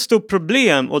finns också ett stort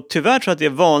problem och tyvärr tror jag att det är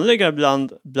vanligare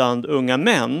bland unga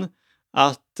män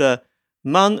att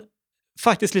man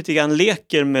faktiskt lite grann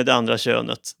leker med det andra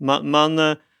könet.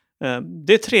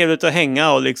 Det är trevligt att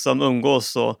hänga och liksom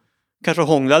umgås och kanske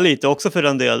hångla lite också för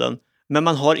den delen. Men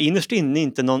man har innerst inne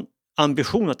inte någon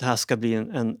ambition att det här ska bli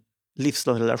en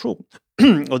livslång relation.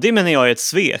 Och det menar jag är ett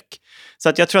svek. Så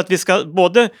att jag tror att vi ska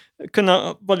både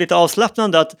kunna vara lite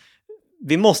avslappnande att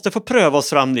vi måste få pröva oss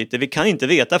fram lite. Vi kan inte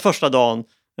veta första dagen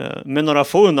med några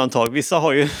få undantag. Vissa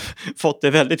har ju fått det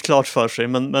väldigt klart för sig.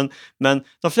 Men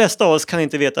de flesta av oss kan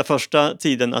inte veta första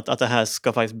tiden att det här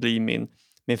ska faktiskt bli min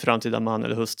framtida man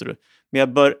eller hustru. Men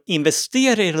jag bör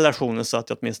investera i relationen så att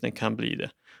det åtminstone kan bli det.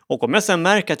 Och om jag sen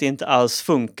märker att det inte alls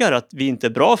funkar, att vi inte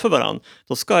är bra för varandra,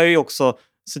 då ska jag ju också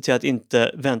se till att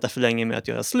inte vänta för länge med att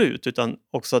göra slut, utan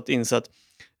också att inse att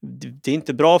det är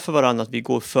inte bra för varandra att vi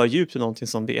går för djupt i någonting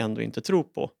som vi ändå inte tror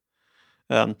på.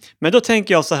 Men då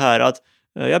tänker jag så här att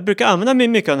jag brukar använda mig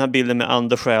mycket av den här bilden med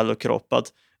ande, själ och kropp,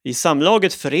 att i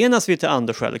samlaget förenas vi till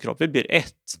ande, själ och kropp, vi blir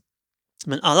ett.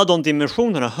 Men alla de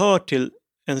dimensionerna hör till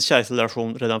en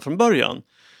kärleksrelation redan från början.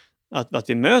 Att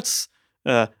vi möts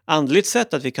andligt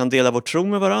sett, att vi kan dela vår tro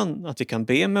med varandra, att vi kan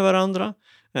be med varandra.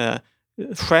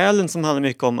 Själen som handlar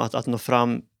mycket om att nå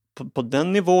fram på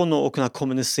den nivån och kunna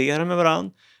kommunicera med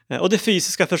varandra. Och det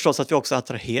fysiska förstås, att vi också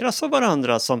attraheras av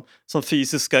varandra som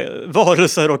fysiska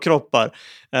varelser och kroppar.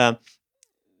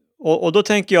 Och då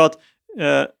tänker jag att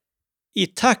i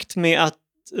takt med att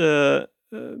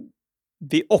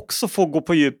vi också får gå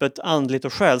på djupet andligt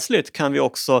och själsligt kan vi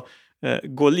också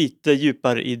gå lite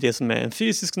djupare i det som är en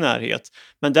fysisk närhet.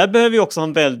 Men där behöver vi också ha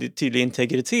en väldigt tydlig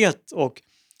integritet, och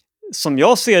som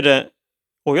jag ser det,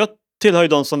 och jag tillhör ju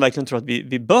de som verkligen tror att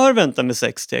vi bör vänta med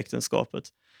sex till äktenskapet,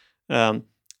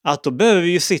 att då behöver vi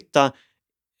ju sitta,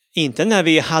 inte när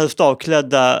vi är halvt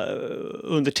avklädda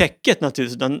under täcket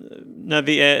naturligtvis, utan när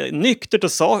vi är nyktert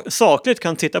och sakligt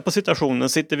kan titta på situationen,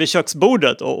 sitter vid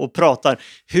köksbordet och pratar.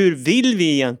 Hur vill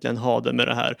vi egentligen ha det med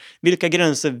det här? Vilka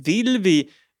gränser vill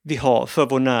vi ha för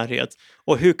vår närhet?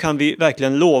 Och hur kan vi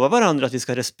verkligen lova varandra att vi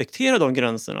ska respektera de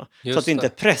gränserna? Så att vi inte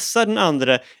pressar den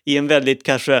andra i en väldigt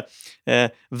kanske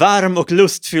varm och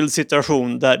lustfylld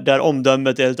situation där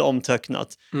omdömet är lite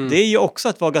omtöcknat. Det är ju också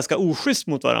att vara ganska oschysst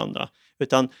mot varandra.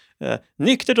 Utan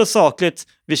nyktert och sakligt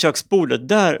vid köksbordet,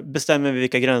 där bestämmer vi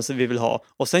vilka gränser vi vill ha.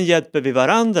 Och sen hjälper vi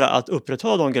varandra att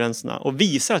upprätthålla de gränserna och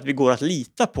visar att vi går att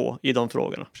lita på i de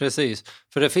frågorna. Precis,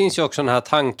 för det finns ju också den här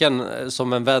tanken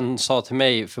som en vän sa till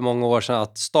mig för många år sedan,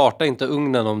 att starta inte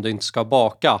ugnen om du inte ska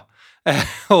baka.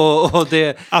 och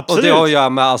det har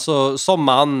jag med, alltså, som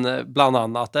man bland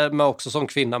annat, men också som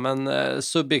kvinna, men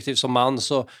subjektivt som man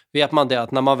så vet man det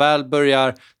att när man väl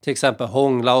börjar till exempel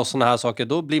hångla och såna här saker,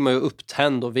 då blir man ju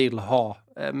upptänd och vill ha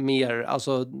mer,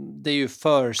 alltså det är ju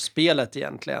förspelet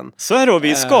egentligen. Så är det, och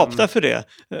vi är skapta för det.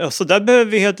 Så där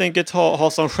behöver vi helt enkelt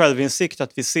ha som självinsikt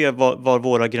att vi ser var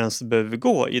våra gränser behöver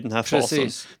gå i den här fasen.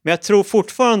 Precis. Men jag tror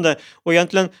fortfarande, och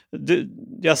egentligen,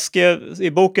 jag skrev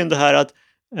i boken det här att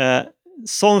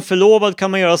som förlovad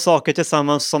kan man göra saker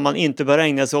tillsammans som man inte bör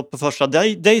ägna sig åt på första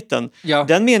dejten. Ja.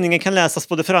 Den meningen kan läsas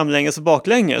både framlänges och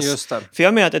baklänges. Just det. För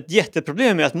jag menar att ett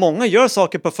jätteproblem är att många gör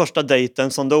saker på första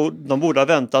dejten som de borde ha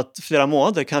väntat flera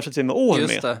månader, kanske till och med år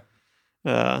Just med.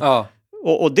 det. Ja.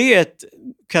 Och det är ett,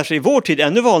 kanske i vår tid,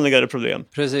 ännu vanligare problem.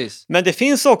 Precis. Men det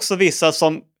finns också vissa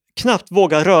som knappt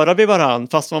vågar röra vid varandra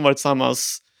fast de har varit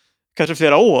tillsammans kanske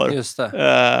flera år. Just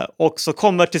det. Och så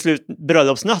kommer till slut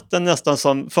bröllopsnatten nästan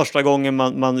som första gången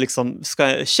man liksom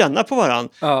ska känna på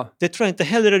varandra. Ja. Det tror jag inte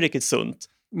heller är riktigt sunt.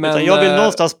 Men, utan jag vill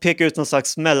någonstans peka ut någon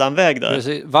slags mellanväg där.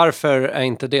 Precis. Varför är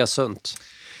inte det sunt?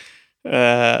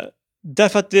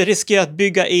 Därför att det riskerar att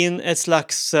bygga in ett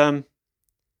slags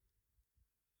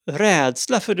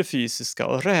rädsla för det fysiska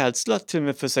och rädsla till och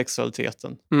med för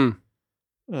sexualiteten.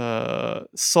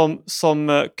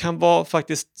 Som kan vara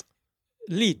faktiskt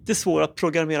lite svår att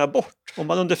programmera bort. Om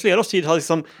man under flera års tid har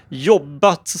liksom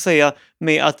jobbat så att säga,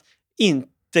 med att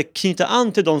inte knyta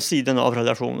an till de sidorna av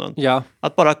relationen. Ja.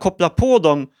 Att bara koppla på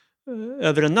dem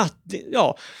över en natt.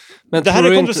 Ja. Men det här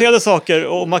är komplicerade saker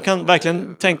och man kan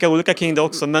verkligen tänka olika kring det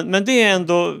också. Men det är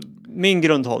ändå min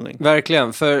grundhållning.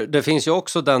 Verkligen, för det finns ju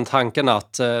också den tanken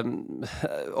att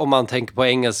om man tänker på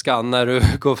engelskan när du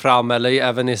går fram, eller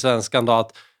även i svenskan då,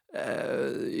 att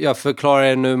jag förklarar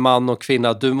er nu man och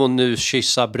kvinna, du må nu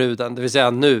kyssa bruden, det vill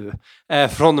säga nu.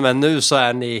 Från och med nu så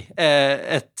är ni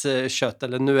ett kött,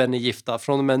 eller nu är ni gifta.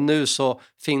 Från och med nu så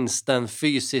finns den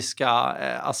fysiska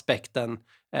aspekten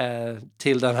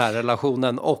till den här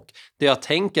relationen. Och det jag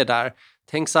tänker där,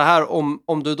 tänk så här,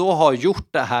 om du då har gjort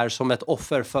det här som ett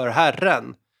offer för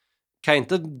Herren, kan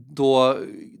inte då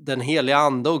den heliga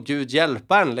ande och Gud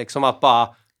hjälpa en liksom att bara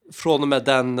från och med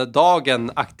den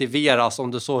dagen aktiveras,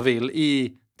 om du så vill,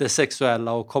 i det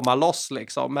sexuella och komma loss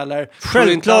liksom? Eller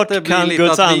självklart kan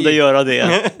Guds ande göra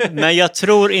det. Men jag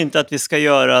tror inte att vi ska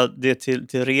göra det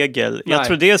till regel. Nej. Jag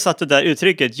tror dels att det där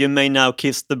uttrycket you may now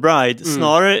kiss the bride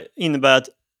snarare innebär att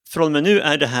från och med nu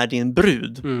är det här din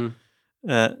brud.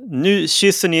 Nu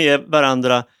kysser ni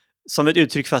varandra som ett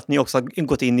uttryck för att ni också har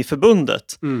gått in i förbundet.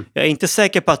 Jag är inte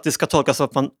säker på att det ska tolkas som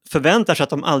att man förväntar sig att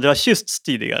de aldrig har kyssts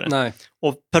tidigare. Nej.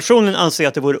 Och personligen anser jag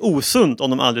att det vore osunt om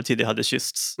de aldrig tidigare hade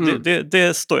kyssts.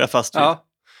 Det står jag fast vid.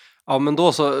 Ja, men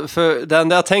då så. För det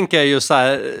enda jag tänker är ju så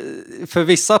här, för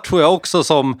vissa tror jag också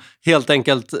som helt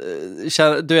enkelt,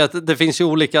 du vet, det finns ju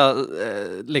olika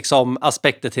liksom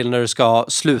aspekter till när du ska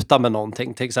sluta med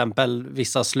någonting. Till exempel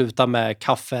vissa slutar med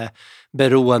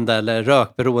kaffeberoende eller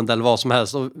rökberoende eller vad som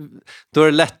helst. Och då är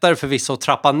det lättare för vissa att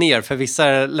trappa ner, för vissa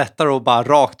är det lättare att bara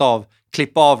rakt av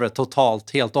klippa av det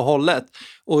totalt, helt och hållet.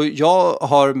 Och jag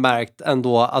har märkt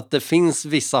ändå att det finns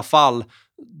vissa fall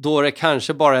då det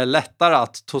kanske bara är lättare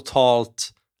att totalt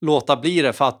låta bli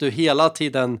det, för att du hela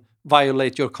tiden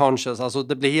violate your conscience. Alltså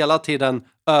det blir hela tiden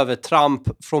övertramp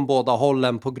från båda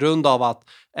hållen på grund av att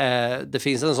det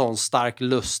finns en sån stark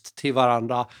lust till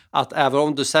varandra. Att även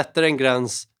om du sätter en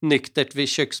gräns nyktert vid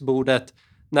köksbordet,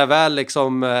 när väl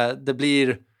liksom det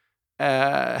blir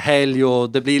helg och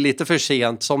det blir lite för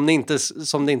sent som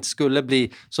det inte skulle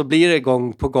bli, så blir det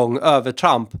gång på gång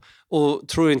övertramp. Och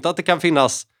tror inte att det kan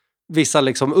finnas vissa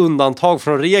liksom undantag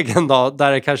från regeln då,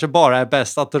 där det kanske bara är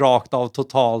bäst att rakt av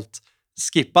totalt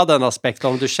skippa den aspekten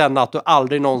om du känner att du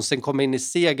aldrig någonsin kommer in i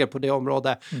seger på det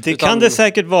området. Det kan det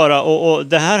säkert vara, och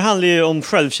det här handlar ju om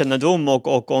självkännedom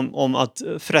och om att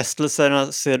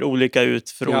frestelserna ser olika ut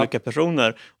för olika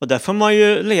personer. Och där får man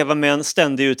ju leva med en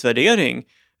ständig utvärdering.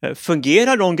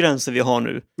 Fungerar de gränser vi har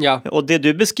nu? Ja. Och det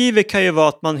du beskriver kan ju vara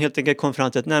att man helt enkelt kommer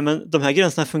fram till att nej, men de här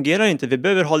gränserna fungerar inte. Vi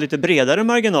behöver ha lite bredare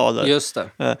marginaler. Just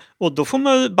det. Och då får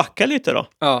man backa lite då.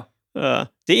 Ja.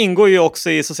 Det ingår ju också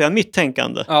i så att säga mitt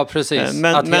tänkande. Ja, precis.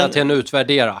 Att hela tiden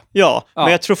utvärdera. Ja,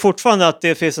 men jag tror fortfarande att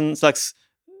det finns en slags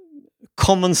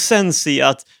common sense i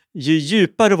att ju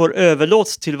djupare vår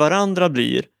överlåts till varandra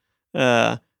blir,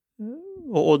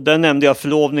 och där nämnde jag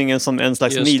förlovningen som en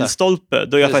slags milstolpe,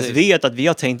 då jag faktiskt vet att vi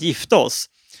har tänkt gifta oss.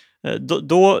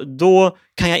 Då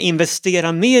kan jag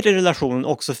investera mer i relationen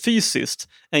också fysiskt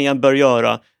än jag bör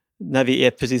göra när vi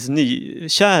är precis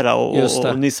nykära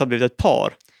och nyss har blivit ett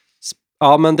par.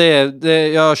 Ja, men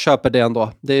jag köper det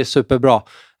ändå. Det är superbra.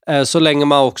 Så länge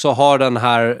man också har den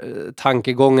här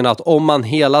tankegången att om man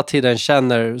hela tiden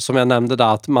känner, som jag nämnde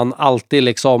där, att man alltid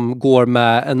liksom går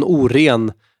med en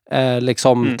oren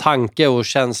tanke och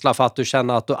känsla för att du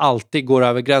känner att du alltid går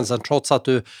över gränsen, trots att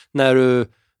du när du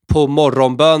på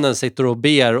morgonbönen sitter och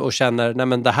ber och känner nej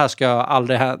men det här ska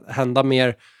aldrig hända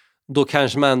mer, då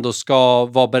kanske man ändå ska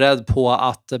vara beredd på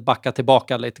att backa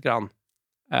tillbaka lite grann.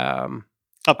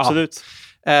 Absolut.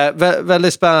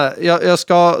 Väldigt spännande. Jag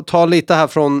ska ta lite här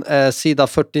från sida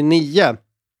 49.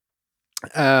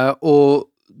 Och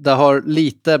det har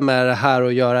lite med det här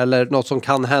att göra, eller något som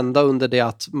kan hända under det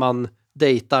att man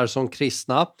dejtar som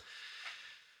kristna.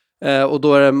 Och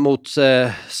då är det mot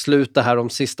slutet här, de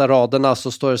sista raderna,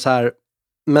 så står det så här: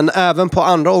 men även på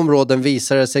andra områden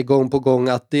visar det sig gång på gång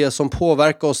att det som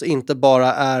påverkar oss inte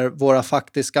bara är våra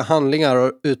faktiska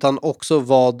handlingar utan också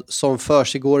vad som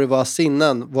försiggår i våra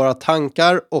sinnen, våra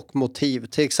tankar och motiv.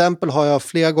 Till exempel har jag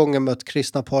flera gånger mött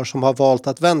kristna par som har valt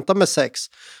att vänta med sex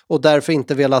och därför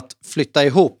inte velat flytta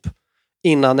ihop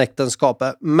innan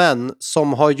äktenskapet, men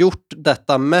som har gjort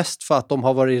detta mest för att de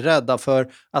har varit rädda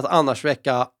för att annars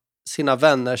väcka sina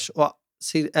vänners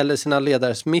eller sina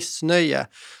ledares missnöje.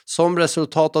 Som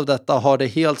resultat av detta har de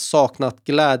helt saknat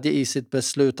glädje i sitt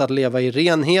beslut att leva i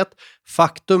renhet.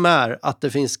 Faktum är att det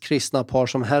finns kristna par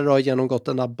som hellre har genomgått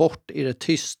en abort i det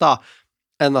tysta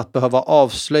än att behöva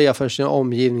avslöja för sin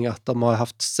omgivning att de har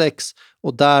haft sex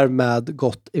och därmed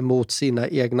gått emot sina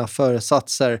egna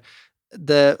föresatser.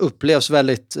 Det upplevs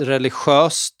väldigt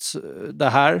religiöst det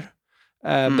här.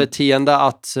 Beteende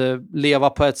att leva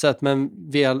på ett sätt men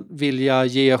vilja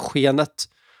ge skenet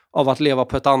av att leva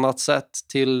på ett annat sätt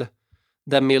till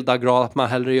den milda grad att man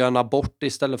hellre gör en abort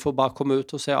istället för att bara komma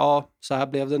ut och säga ja, så här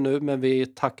blev det nu, men vi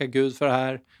tackar Gud för det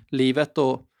här livet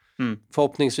och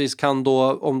förhoppningsvis kan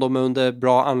då, om de är under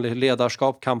bra andligt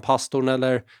ledarskap, kan pastorn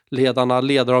eller ledarna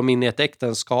leda dem in i ett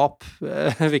äktenskap,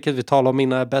 vilket vi talar om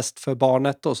innan är bäst för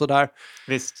barnet och sådär.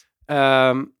 Visst.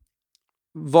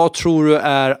 Vad tror du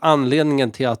är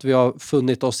anledningen till att vi har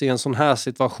funnit oss i en sån här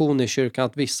situation i kyrkan,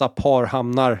 att vissa par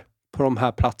hamnar på de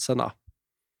här platserna?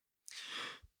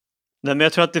 Nej, men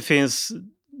jag tror att det finns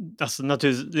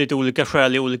naturligtvis lite olika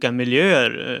skäl i olika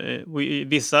miljöer. I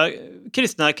vissa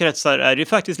kristna kretsar är det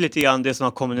faktiskt lite grann det som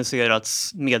har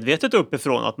kommunicerats medvetet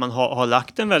uppifrån, att man har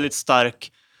lagt en väldigt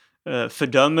stark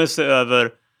fördömelse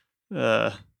över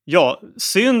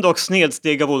synd och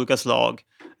snedsteg av olika slag,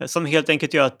 som helt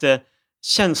enkelt gör att det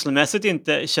känslomässigt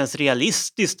inte känns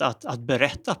realistiskt att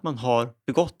berätta att man har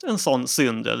begått en sån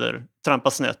synd eller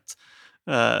trampat snett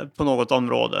på något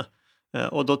område.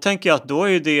 Och då tänker jag att då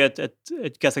är det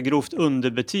ett ganska grovt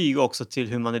underbetyg också till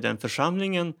hur man i den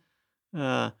församlingen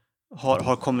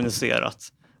har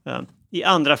kommunicerat. I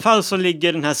andra fall så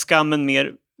ligger den här skammen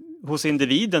mer hos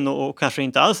individen och kanske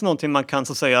inte alls någonting man kan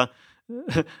så att säga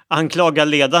anklaga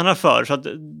ledarna för. Så att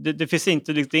det finns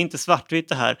inte, det är inte svartvitt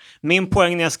det här. Min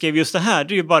poäng när jag skrev just det här,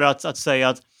 det är ju bara att säga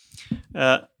att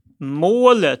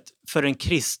målet för en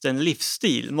kristen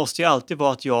livsstil måste ju alltid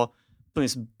vara att jag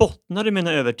bottnar i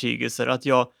mina övertygelser, att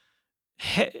jag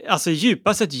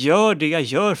djupast sett gör det jag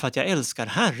gör för att jag älskar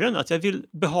Herren, att jag vill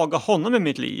behaga honom i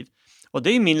mitt liv. Och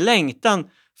det är min längtan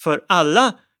för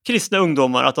alla kristna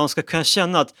ungdomar, att de ska kunna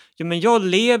känna att men jag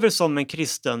lever som en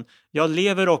kristen, jag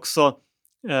lever också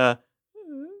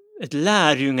ett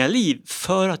lärjungaliv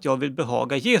för att jag vill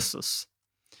behaga Jesus.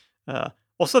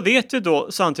 Och så vet vi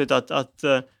då samtidigt att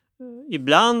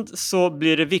ibland så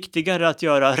blir det viktigare att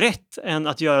göra rätt än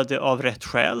att göra det av rätt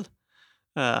skäl.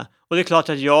 Och det är klart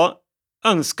att jag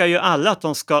önskar ju alla att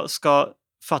de ska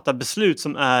fatta beslut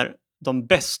som är de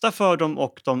bästa för dem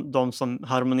och de som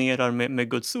harmonierar med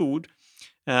Guds ord.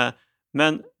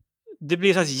 Men det blir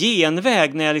en slags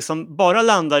genväg när jag liksom bara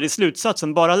landar i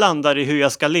slutsatsen, bara landar i hur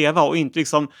jag ska leva och inte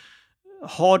liksom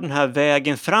har den här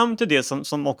vägen fram till det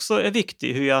som också är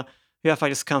viktig, hur jag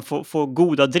faktiskt kan få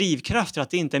goda drivkrafter, att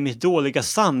det inte är mitt dåliga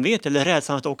samvete eller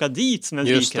rädslan att åka dit som är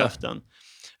drivkraften.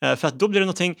 För att då blir det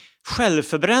någonting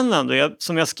självförbrännande.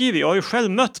 Som jag skriver, jag har ju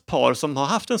själv mött par som har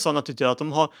haft en sån attityd att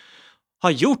de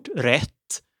har gjort rätt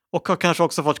och har kanske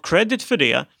också fått credit för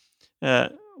det.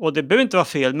 Och det behöver inte vara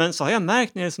fel, men så har jag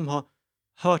märkt när jag liksom har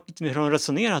hört lite mer från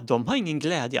resonera att de har ingen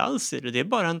glädje alls i det. Det är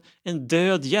bara en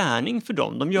död gärning för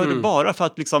dem. De gör det bara för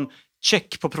att liksom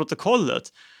check på protokollet.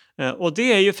 Och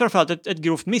det är ju framförallt ett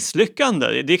grovt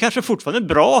misslyckande. Det är kanske fortfarande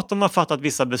bra att de har fattat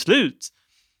vissa beslut.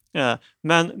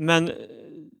 Men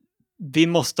vi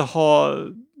måste ha,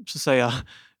 så att säga,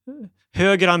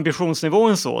 högre ambitionsnivå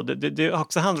än så. Det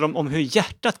också handlar om hur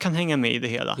hjärtat kan hänga med i det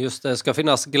hela. Just det, ska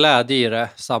finnas glädje i det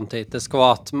samtidigt. Det ska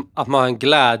vara att man har en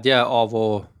glädje av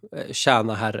att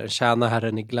tjäna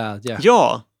Herren i glädje.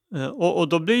 Ja, Och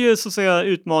då blir ju så att säga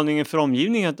utmaningen för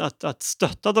omgivningen att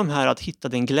stötta de här, att hitta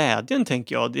den glädjen,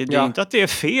 tänker jag. Det är inte att det är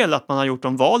fel att man har gjort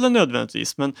de valen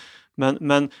nödvändigtvis,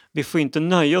 men vi får inte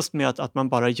nöja oss med att man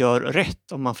bara gör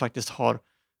rätt om man faktiskt har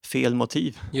fel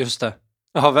motiv. Just det.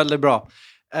 Ja, väldigt bra.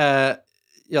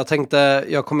 Jag tänkte,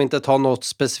 jag kommer inte ta något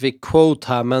specifikt quote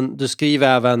här, men du skriver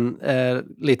även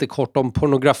lite kort om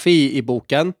pornografi i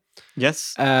boken.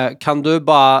 Yes. Kan du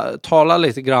bara tala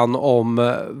lite grann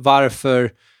om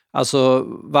varför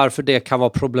det kan vara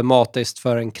problematiskt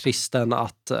för en kristen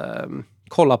att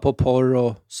kolla på porr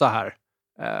och så här?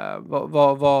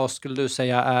 Vad skulle du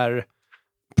säga är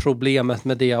problemet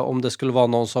med det, om det skulle vara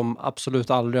någon som absolut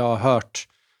aldrig har hört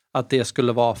att det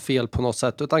skulle vara fel på något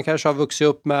sätt, utan kanske har vuxit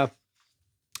upp med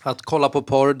att kolla på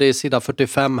porr? Det är sida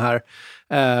 45 här.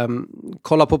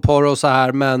 Kolla på porr och så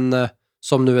här, men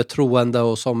som nu är troende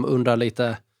och som undrar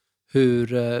lite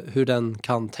hur den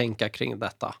kan tänka kring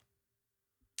detta.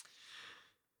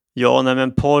 Ja, nej,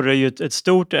 men porr är ju ett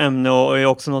stort ämne och är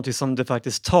också något som det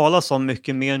faktiskt talas om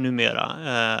mycket mer numera.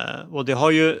 Och det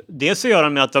har ju dels att göra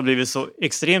med att det har blivit så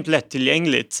extremt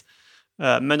lättillgängligt,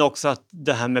 men också att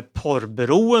det här med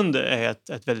porrberoende är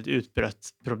ett väldigt utbrett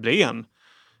problem.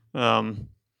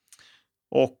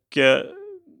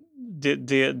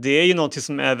 Det är ju något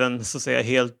som även så att säga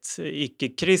helt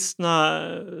icke-kristna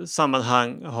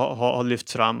sammanhang har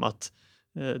lyft fram, att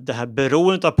det här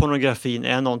beroendet av pornografin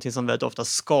är någonting som väldigt ofta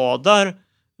skadar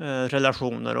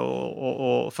relationer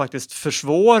och faktiskt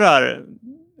försvårar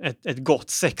ett gott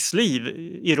sexliv,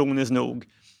 ironiskt nog.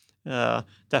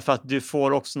 Därför att du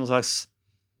får också någon slags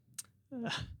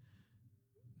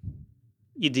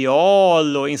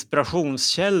ideal och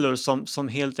inspirationskällor som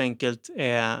helt enkelt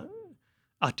är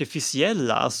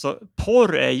artificiella. Alltså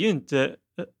porr är ju inte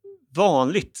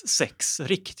vanligt sex,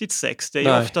 riktigt sex. Det är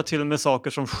ju ofta till och med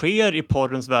saker som sker i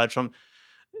porrens värld som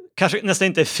kanske nästan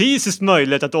inte är fysiskt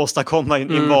möjligt att åstadkomma i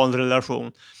en vanlig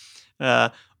relation.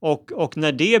 Och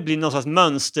när det blir någon slags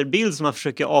mönsterbild som man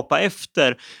försöker apa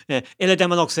efter, eller där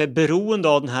man också är beroende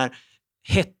av den här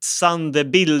hetsande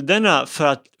bilderna för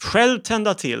att själv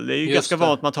tända till. Det är ju ganska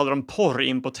vanligt att man talar om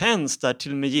porrimpotens, där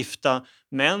till och med gifta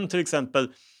män till exempel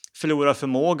förlorar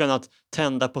förmågan att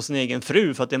tända på sin egen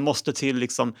fru för att det måste till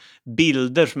liksom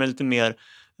bilder som är lite mer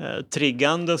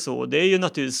triggande och så. Det är ju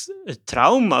naturligtvis ett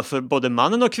trauma för både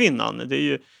mannen och kvinnan. Det är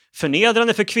ju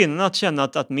förnedrande för kvinnan att känna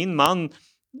att min man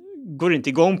går inte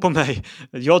igång på mig.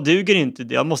 Jag duger inte.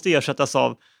 Jag måste ersättas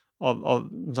av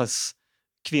någon slags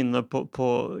kvinnor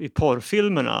i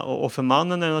porrfilmerna. Och för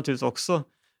mannen är det naturligtvis också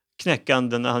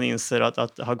knäckande när han inser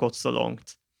att det har gått så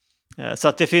långt. Så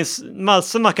att det finns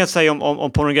massor man kan säga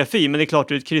om pornografi, men det är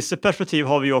klart, ur ett kristet perspektiv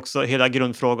har vi ju också hela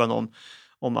grundfrågan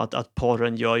om att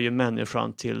porren gör ju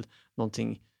människan till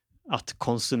någonting att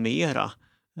konsumera.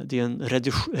 Det är en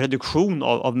reduktion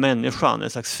av människan, en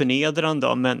slags förnedrande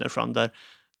av människan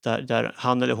där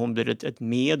han eller hon blir ett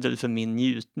medel för min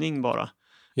njutning bara.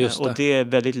 Just det. Och det är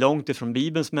väldigt långt ifrån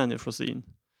Bibelns människosyn.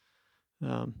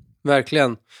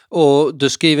 Verkligen. Och du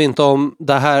skriver inte om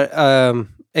det här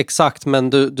exakt, men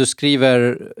du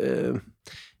skriver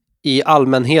i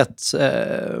allmänhet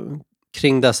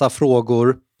kring dessa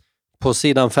frågor på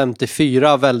sidan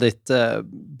 54 väldigt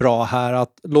bra här,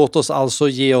 att låt oss alltså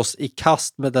ge oss i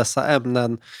kast med dessa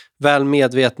ämnen, väl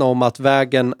medvetna om att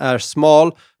vägen är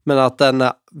smal, men att den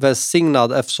är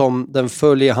välsignad eftersom den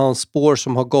följer hans spår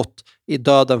som har gått i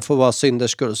döden för våra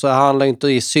synders skull. Så det handlar inte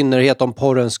i synnerhet om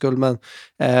porrens skull, men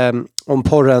om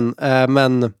porren,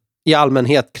 men i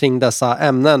allmänhet kring dessa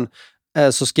ämnen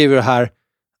så skriver du här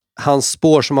hans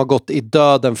spår som har gått i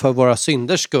döden för våra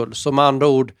synders skull. Så med andra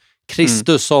ord,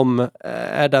 Kristus som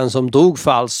är den som dog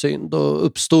för all synd och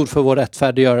uppstod för vår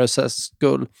rättfärdiggörelses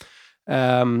skull.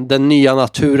 Den nya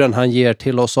naturen han ger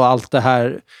till oss och allt det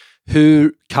här.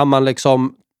 Hur kan man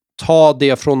liksom ta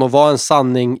det från att vara en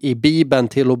sanning i Bibeln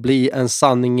till att bli en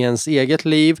sanning i ens eget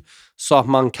liv, så att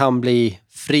man kan bli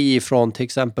fri från till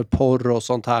exempel porr och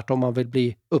sånt här, om man vill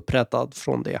bli upprättad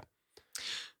från det?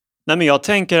 Nej, men jag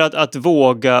tänker att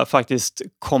våga faktiskt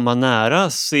komma nära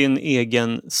sin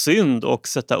egen synd och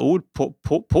sätta ord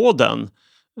på den.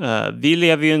 Vi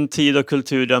lever i en tid och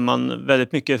kultur där man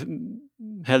väldigt mycket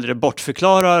hellre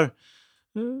bortförklarar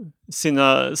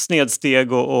sina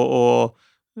snedsteg och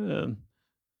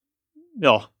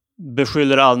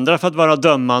beskyller andra för att vara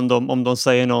dömande om de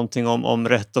säger någonting om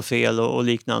rätt och fel och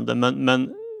liknande. Men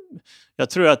jag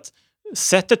tror att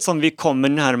sättet som vi kommer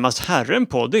närmast Herren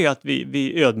på, det är att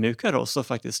vi ödmjukar oss och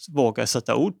faktiskt vågar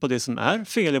sätta ord på det som är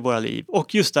fel i våra liv.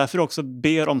 Och just därför också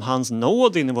ber om hans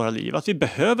nåd in i våra liv. Att vi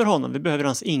behöver honom, vi behöver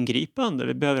hans ingripande,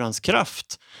 vi behöver hans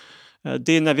kraft.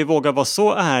 Det är när vi vågar vara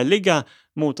så ärliga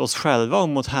mot oss själva och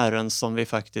mot Herren som vi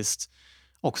faktiskt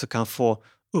också kan få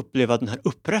uppleva den här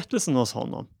upprättelsen hos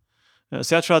honom.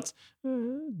 Så jag tror att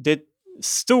det är ett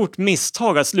stort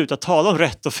misstag att sluta tala om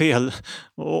rätt och fel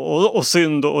och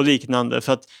synd och liknande.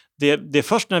 För att det är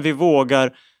först när vi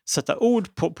vågar sätta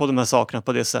ord på de här sakerna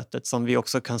på det sättet som vi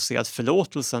också kan se att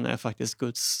förlåtelsen är faktiskt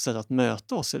Guds sätt att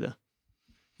möta oss i det.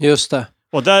 Just det.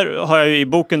 Och där har jag ju i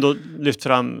boken då lyft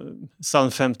fram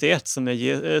psalm 51 som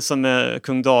är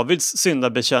kung Davids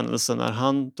syndabekännelse när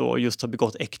han då just har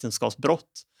begått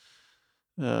äktenskapsbrott.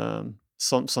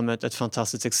 Som ett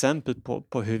fantastiskt exempel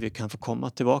på hur vi kan få komma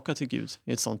tillbaka till Gud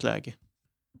i ett sånt läge.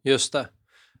 Just det.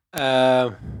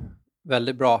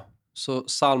 Väldigt bra. Så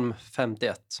psalm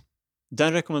 51.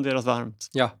 Den rekommenderas varmt.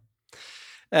 Ja.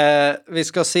 Vi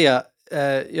ska se.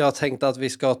 Jag tänkte att vi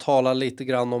ska tala lite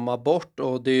grann om abort,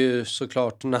 och det är ju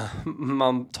såklart när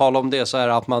man talar om det så är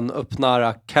det att man öppnar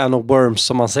a can of worms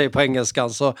som man säger på engelskan,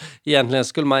 så egentligen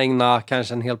skulle man ägna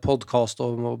kanske en hel podcast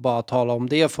och bara tala om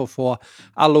det för att få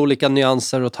alla olika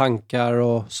nyanser och tankar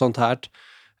och sånt här.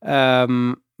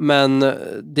 Men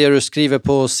det du skriver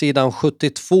på sidan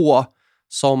 72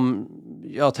 som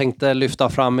jag tänkte lyfta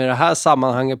fram i det här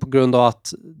sammanhanget på grund av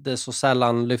att det så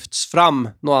sällan lyfts fram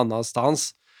någon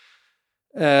annanstans.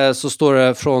 Så står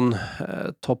det från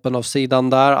toppen av sidan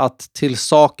där att till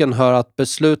saken hör att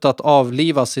beslut att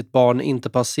avliva sitt barn inte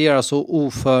passerar så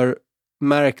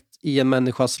oförmärkt i en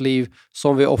människas liv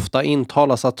som vi ofta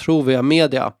intalas att tro via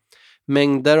media.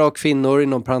 Mängder av kvinnor,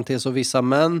 inom parentes och vissa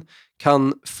män,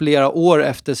 kan flera år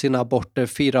efter sina aborter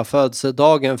fira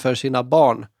födelsedagen för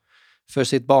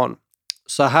sitt barn.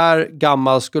 Så här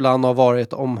gammal skulle han ha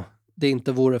varit om det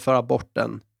inte vore för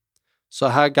aborten. Så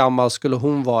här gammal skulle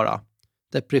hon vara.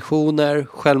 Depressioner,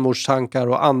 självmordstankar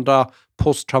och andra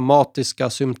posttraumatiska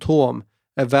symptom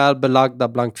är väl belagda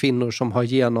bland kvinnor som har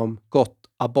genomgått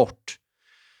abort.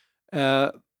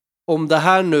 Om det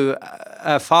här nu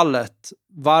är fallet,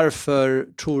 varför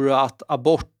tror du att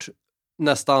abort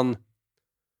nästan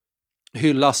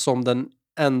hyllas som den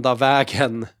enda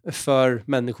vägen för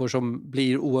människor som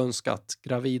blir oönskat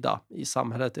gravida i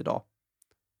samhället idag?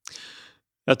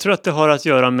 Jag tror att det har att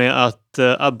göra med att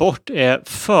abort är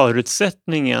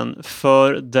förutsättningen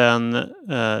för den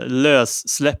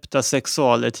lössläppta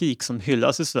sexualetik som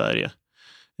hyllas i Sverige.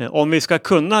 Om vi ska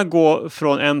kunna gå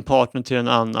från en partner till en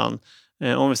annan,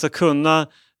 om vi ska kunna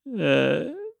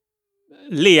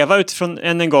leva utifrån,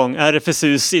 än en gång,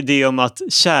 RFSUs idé om att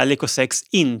kärlek och sex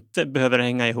inte behöver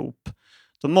hänga ihop,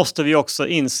 då måste vi också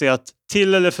inse att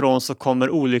till eller från så kommer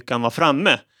olyckan vara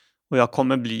framme och jag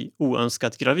kommer bli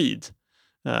oönskat gravid.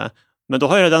 Men då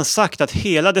har jag redan sagt att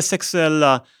hela det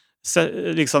sexuella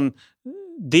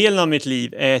delen av mitt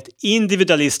liv är ett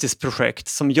individualistiskt projekt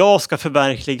som jag ska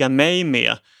förverkliga mig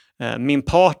med. Min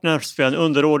partner spelar en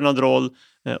underordnad roll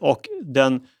och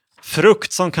den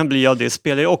frukt som kan bli av det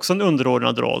spelar ju också en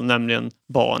underordnad roll, nämligen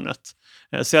barnet.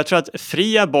 Så jag tror att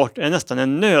fri abort är nästan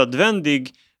en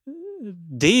nödvändig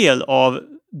del av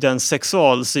den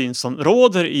sexualsyn som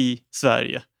råder i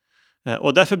Sverige.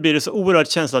 Och därför blir det så oerhört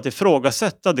känsligt att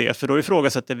ifrågasätta det, för då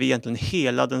ifrågasätter vi egentligen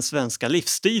hela den svenska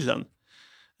livsstilen.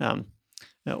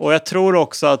 Och jag tror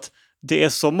också att det är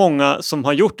så många som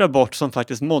har gjort abort som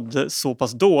faktiskt mådde så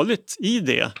pass dåligt i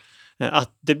det,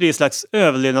 att det blir en slags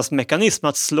överlevnadsmekanism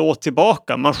att slå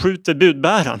tillbaka. Man skjuter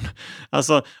budbäraren.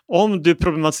 Alltså, om du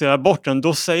problematiserar aborten,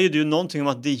 då säger du någonting om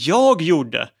att det jag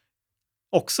gjorde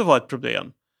också var ett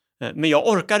problem. Men jag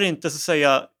orkar inte så att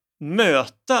säga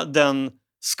möta den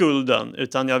skulden,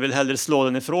 utan jag vill hellre slå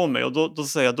den ifrån mig, och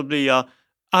då blir jag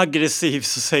aggressiv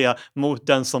så att säga mot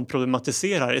den som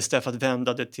problematiserar istället för att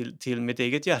vända det till mitt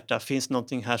eget hjärta. Finns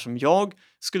någonting här som jag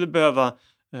skulle behöva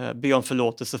be om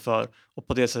förlåtelse för och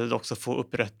på det sättet också få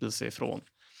upprättelse ifrån.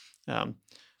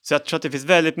 Så jag tror att det finns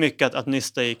väldigt mycket att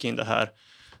nysta i kring det här,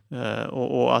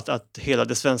 och att hela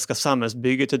det svenska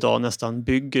samhällsbygget idag nästan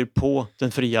bygger på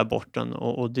den fria aborten,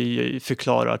 och det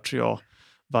förklarar, tror jag,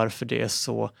 varför det är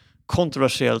så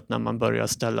kontroversiellt när man börjar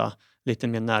ställa lite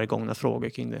mer närgångna frågor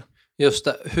kring det. Just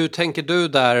det. Hur tänker du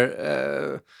där,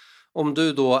 om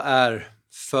du då är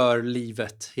för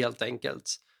livet helt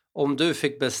enkelt? Om du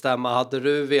fick bestämma, hade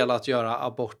du velat göra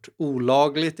abort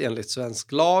olagligt enligt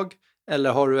svensk lag,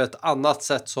 eller har du ett annat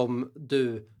sätt som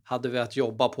du hade velat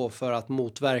jobba på för att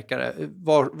motverka det?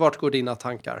 Vart går dina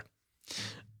tankar?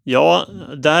 Ja,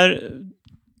 där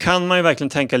kan man ju verkligen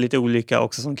tänka lite olika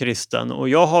också som kristen. Och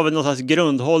jag har väl någon slags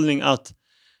grundhållning att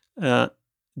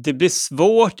det blir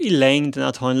svårt i längden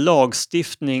att ha en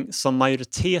lagstiftning som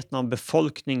majoriteten av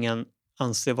befolkningen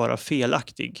anser vara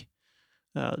felaktig.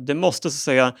 Det måste så att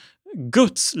säga,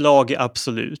 Guds lag är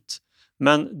absolut.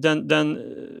 Men den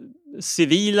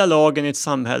civila lagen i ett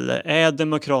samhälle är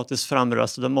demokratiskt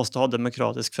framröstade och måste ha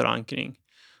demokratisk förankring.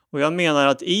 Och jag menar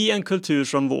att i en kultur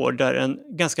som vår, där en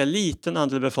ganska liten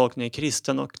andel av befolkningen är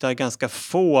kristen och där ganska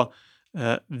få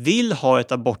vill ha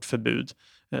ett abortförbud,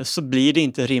 så blir det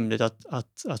inte rimligt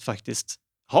att faktiskt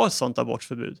ha ett sådant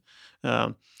abortförbud.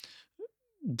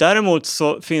 Däremot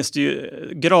så finns det ju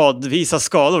gradvisa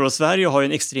skalor, och Sverige har ju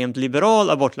en extremt liberal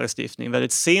abortlagstiftning.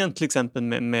 Väldigt sent till exempel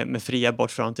med fri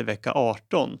abort fram till vecka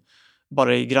 18.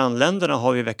 Bara i grannländerna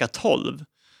har vi vecka 12.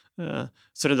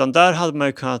 Så redan där hade man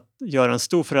ju kunnat göra en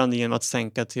stor förändring genom att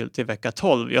sänka till vecka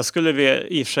 12. Jag skulle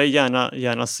i och för sig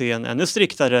gärna se en ännu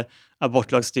striktare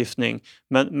abortlagstiftning.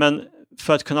 Men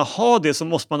för att kunna ha det så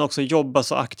måste man också jobba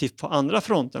så aktivt på andra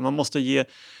fronter. Man måste ge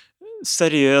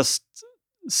seriöst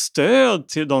stöd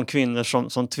till de kvinnor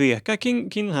som tvekar kring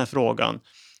den här frågan.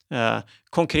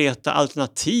 Konkreta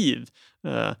alternativ.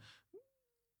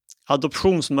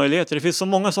 Adoptionsmöjligheter. Det finns så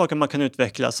många saker man kan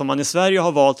utveckla som man i Sverige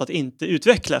har valt att inte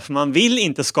utveckla, för man vill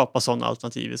inte skapa sådana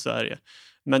alternativ i Sverige.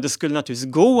 Men det skulle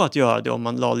naturligtvis gå att göra det om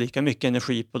man la lika mycket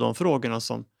energi på de frågorna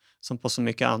som på så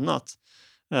mycket annat.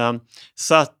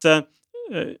 Så att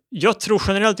jag tror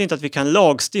generellt inte att vi kan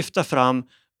lagstifta fram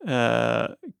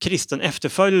kristen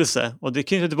efterföljelse, och det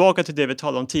knyter tillbaka till det vi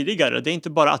talade om tidigare. Det är inte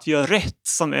bara att vi gör rätt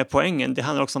som är poängen, det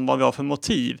handlar också om vad vi har för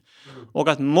motiv. Och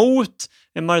att mot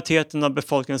majoriteten av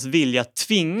befolkningens vilja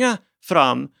tvinga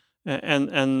fram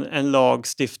en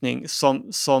lagstiftning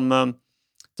som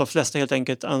de flesta helt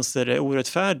enkelt anser är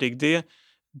orättfärdig,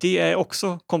 det är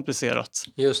också komplicerat.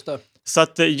 Just det. Så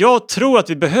att jag tror att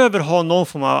vi behöver ha någon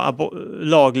form av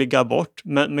laglig abort,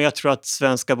 men jag tror att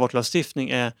svensk abortlagstiftning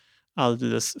är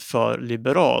alldeles för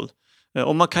liberal.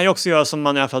 Och man kan ju också göra som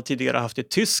man i alla fall tidigare haft i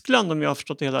Tyskland, om jag har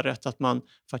förstått det hela rätt, att man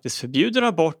faktiskt förbjuder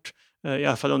abort, i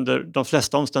alla fall under de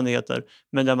flesta omständigheter,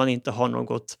 men där man inte har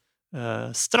något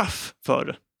straff för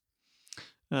det.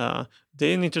 Det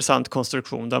är en intressant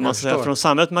konstruktion där man från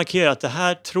samhället markerar att det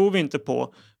här tror vi inte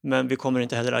på, men vi kommer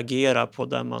inte heller agera på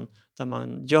där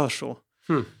man gör så.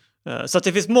 Så att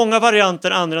det finns många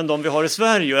varianter andra än de vi har i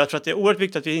Sverige, och jag tror att det är oerhört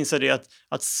viktigt att vi inser det,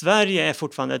 att Sverige är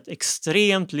fortfarande ett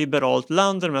extremt liberalt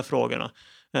land i de här frågorna,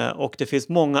 och det finns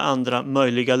många andra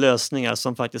möjliga lösningar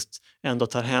som faktiskt ändå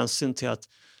tar hänsyn till att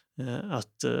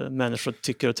människor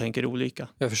tycker och tänker olika.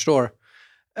 Jag förstår.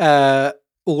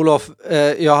 Olof,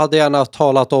 jag hade gärna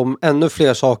talat om ännu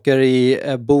fler saker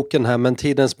i boken här, men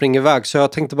tiden springer iväg, så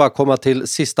jag tänkte bara komma till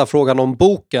sista frågan om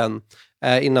boken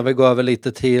innan vi går över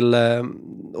lite till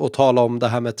och tala om det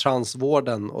här med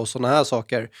transvården och såna här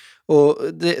saker. Och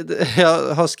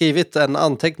jag har skrivit en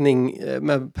anteckning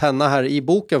med penna här i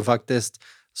boken faktiskt,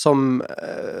 som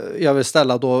jag vill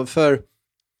ställa då, för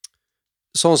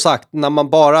som sagt, när man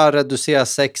bara reducerar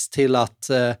sex till att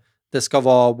det ska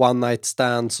vara one night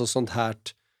stands och sånt här,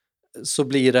 så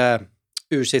blir det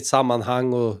ur sitt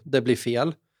sammanhang och det blir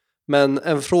fel. Men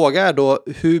en fråga är då,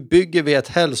 hur bygger vi ett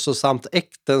hälsosamt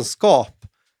äktenskap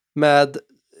med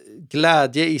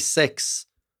glädje i sex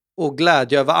och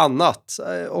glädje över annat?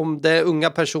 Om det är unga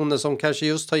personer som kanske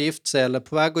just har gift sig eller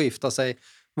på väg att gifta sig,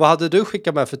 vad hade du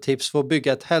skickat med för tips för att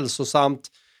bygga ett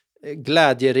hälsosamt,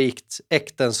 glädjerikt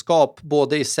äktenskap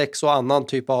både i sex och annan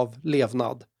typ av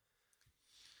levnad?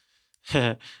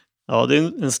 Ja, det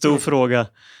är en stor fråga.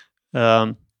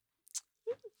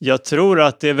 Jag tror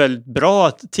att det är väldigt bra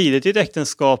att tidigt i ett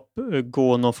äktenskap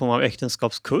gå någon form av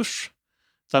äktenskapskurs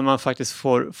där man faktiskt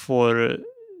får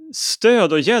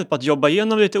stöd och hjälp att jobba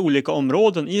igenom lite olika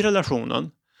områden i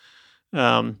relationen.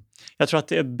 Jag tror att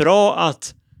det är bra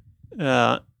att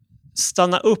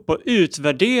stanna upp och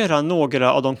utvärdera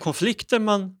några av de konflikter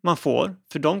man får,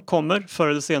 för de kommer förr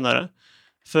eller senare.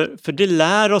 För det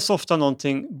lär oss ofta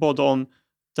någonting både om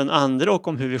den andra och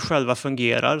om hur vi själva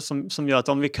fungerar, som gör att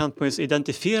om vi kan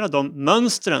identifiera de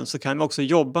mönstren, så kan vi också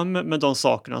jobba med de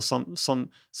sakerna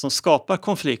som skapar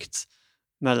konflikt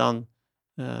mellan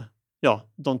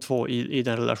de två i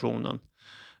den relationen.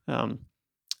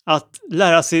 Att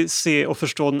lära sig se och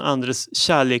förstå den andres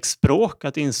kärleksspråk,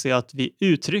 att inse att vi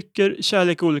uttrycker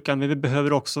kärlek olika, men vi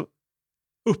behöver också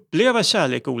uppleva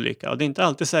kärlek olika, och det är inte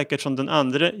alltid säkert som den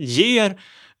andra ger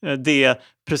det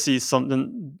precis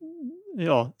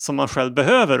som man själv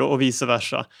behöver, och vice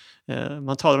versa.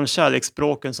 Man talar om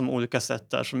kärleksspråken som olika sätt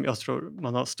där, som jag tror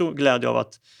man har stor glädje av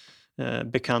att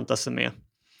bekanta sig med.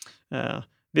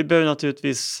 Vi behöver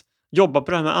naturligtvis jobba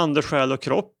på det här med ande, själ och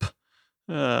kropp.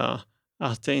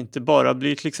 Att det inte bara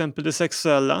blir till exempel det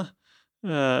sexuella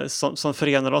som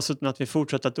förenar oss, utan att vi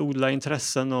fortsätter att odla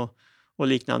intressen och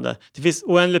liknande. Det finns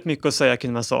oändligt mycket att säga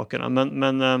kring de här sakerna,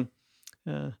 men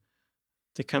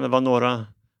det kan väl vara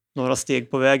några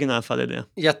steg på vägen i alla fall i det.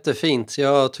 Jättefint.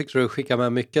 Jag tyckte du skickade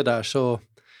med mycket där, så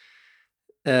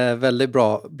väldigt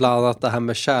bra. Bland annat det här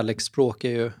med kärleksspråk är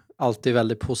ju alltid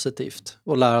väldigt positivt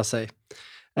att lära sig.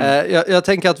 Jag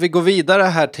tänker att vi går vidare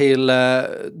här till,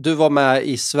 du var med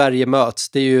i Sverige möts.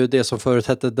 Det är ju det som förut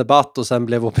hette Debatt och sen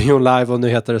blev Opinion Live och nu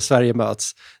heter det Sverige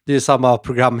möts. Det är ju samma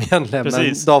program egentligen,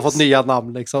 men det har fått nya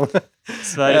namn liksom.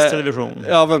 Sveriges Television.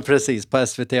 Ja, men precis, på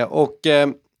SVT. Och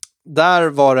där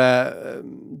var det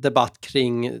debatt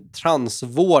kring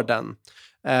transvården.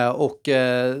 Och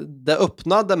det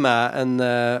öppnade med en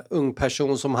ung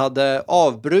person som hade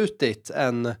avbrutit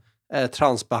en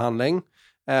transbehandling.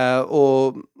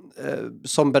 Och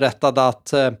som berättade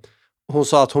att hon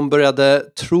sa att hon började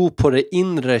tro på det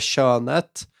inre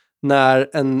könet när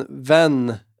en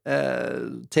vän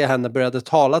till henne började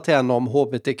tala till henne om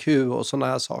HBTQ och sådana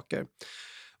här saker.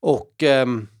 Och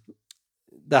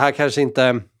det här kanske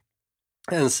inte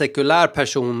en sekulär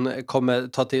person kommer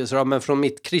ta till sig, men från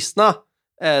mitt kristna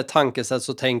tankesätt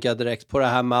så tänker jag direkt på det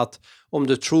här med att om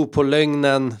du tror på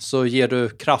lögnen så ger du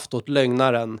kraft åt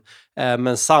lögnaren,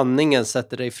 men sanningen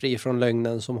sätter dig fri från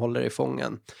lögnen som håller dig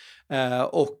fången.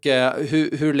 Och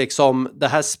hur liksom det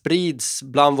här sprids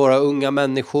bland våra unga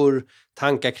människor,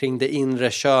 tankar kring det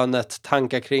inre könet,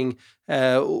 tankar kring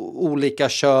olika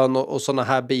kön och sådana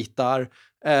här bitar.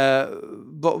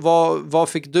 Vad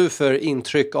fick du för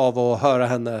intryck av att höra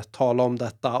henne tala om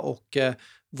detta och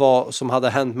vad som hade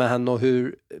hänt med henne och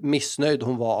hur missnöjd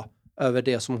hon var över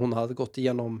det som hon hade gått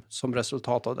igenom som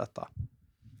resultat av detta?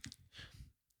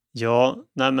 Ja,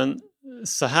 nej men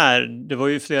så här, det var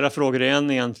ju flera frågor i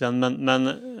en egentligen,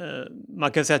 men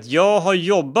man kan säga att jag har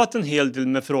jobbat en hel del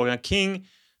med frågan kring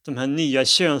de här nya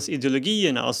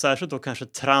könsideologierna och särskilt då kanske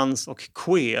trans och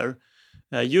queer,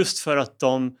 just för att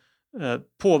de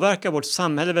påverkar vårt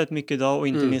samhälle väldigt mycket idag och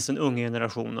inte minst den unga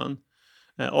generationen.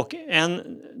 Och en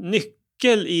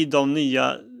nyckel i de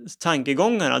nya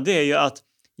tankegångarna, det är ju att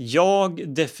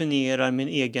jag definierar min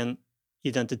egen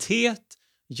identitet,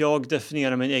 jag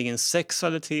definierar min egen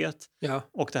sexualitet,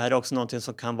 och det här är också någonting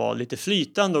som kan vara lite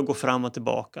flytande och gå fram och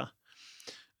tillbaka.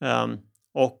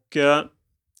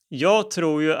 Jag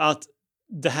tror ju att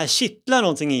det här kittlar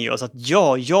någonting i oss, att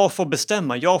jag får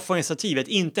bestämma, jag får initiativet,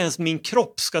 inte ens min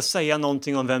kropp ska säga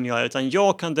någonting om vem jag är, utan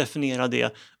jag kan definiera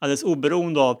det alldeles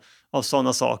oberoende av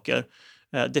sådana saker.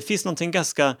 Det finns någonting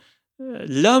ganska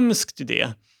lömskt i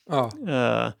det.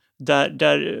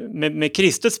 Där med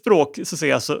kristet språk så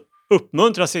säger jag så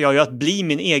uppmuntras jag ju att bli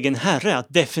min egen herre, att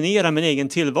definiera min egen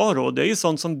tillvaro. Det är ju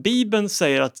sånt som Bibeln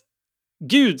säger att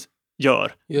Gud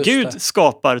gör. Gud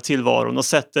skapar tillvaron och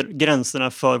sätter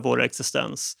gränserna för vår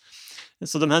existens.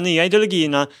 Så de här nya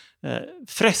ideologierna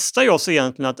frestar ju oss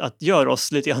egentligen att göra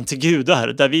oss lite grann till gudar,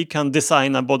 där vi kan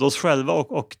designa både oss själva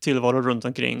och tillvaro runt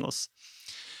omkring oss.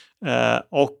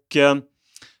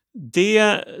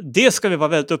 Det ska vi vara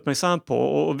väldigt uppmärksamma på,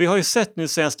 och vi har ju sett nu de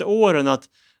senaste åren att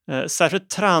särskilt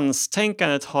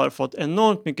transtänkandet har fått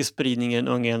enormt mycket spridning i den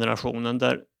unga generationen,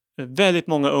 där väldigt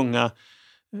många unga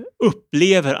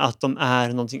upplever att de är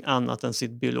någonting annat än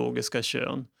sitt biologiska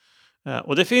kön.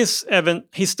 Och det finns även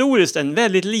historiskt en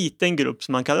väldigt liten grupp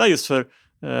som man kallar just för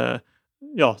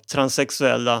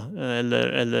transsexuella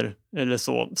eller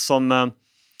så, som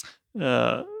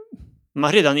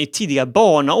man redan i tidiga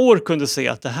barnaår kunde se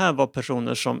att det här var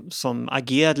personer som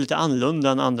agerade lite annorlunda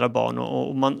än andra barn,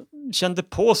 och man kände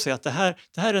på sig att det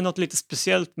här är något lite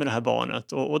speciellt med det här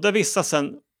barnet, och där vissa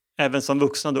sen även som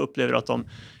vuxna då upplever att de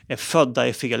är födda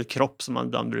i fel kropp, som man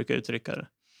ibland brukar uttrycka det.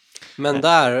 Men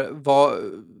där var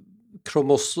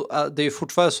det är ju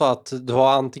fortfarande så att du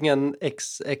har antingen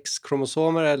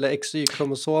XX-kromosomer eller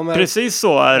XY-kromosomer. Precis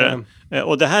så är det.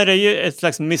 Och det här är ju ett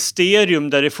slags mysterium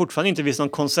där det fortfarande inte finns någon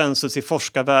konsensus i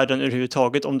forskarvärlden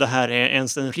överhuvudtaget om det här är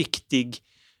ens en riktig,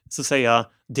 så att säga,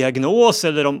 diagnos,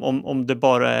 eller om det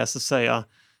bara är, så att säga,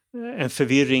 en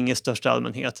förvirring i största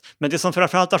allmänhet. Men det som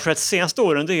framförallt har skett senaste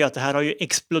åren, det är att det här har ju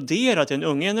exploderat i den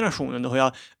unga generationen. Då har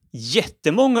jag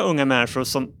jättemånga unga människor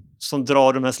som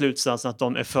drar de här slutsatserna att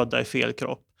de är födda i fel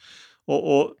kropp.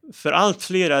 Och för allt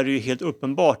fler är det ju helt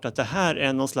uppenbart att det här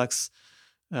är någon slags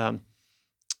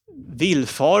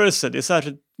villfarelse. Det är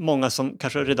särskilt många som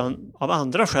kanske redan av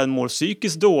andra skäl mår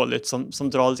psykiskt dåligt som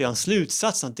drar lite grann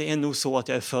slutsatsen att det är nog så att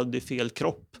jag är född i fel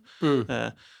kropp.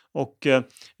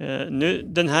 Nu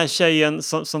den här tjejen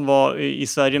som var i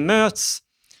Sverige möts,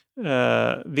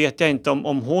 vet jag inte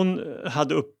om hon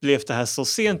hade upplevt det här så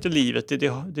sent i livet.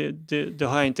 Det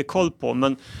har jag inte koll på.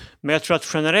 Men jag tror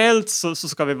att generellt så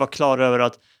ska vi vara klara över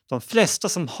att de flesta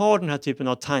som har den här typen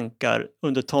av tankar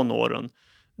under tonåren,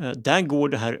 där går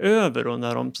det här över, och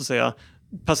när de, så att säga,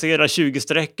 passerar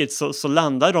 20-strecket så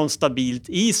landar de stabilt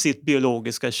i sitt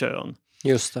biologiska kön.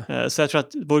 Just det. Så jag tror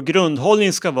att vår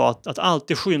grundhållning ska vara att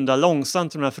alltid skynda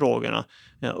långsamt i de här frågorna.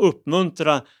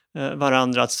 Uppmuntra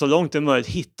varandra att så långt det är möjligt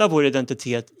hitta vår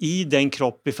identitet i den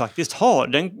kropp vi faktiskt har.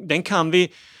 Den kan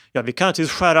vi kan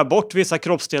naturligtvis skära bort vissa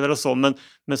kroppsdelar och så, men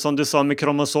som du sa med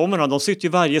kromosomerna, de sitter ju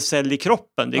varje cell i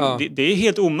kroppen. Det är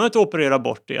helt omöjligt att operera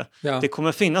bort det. Ja. Det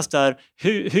kommer finnas där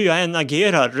hur jag än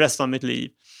agerar resten av mitt liv.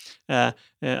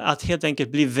 Att helt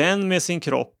enkelt bli vän med sin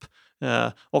kropp.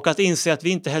 Och att inse att vi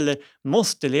inte heller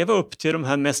måste leva upp till de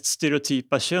här mest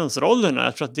stereotypa könsrollerna.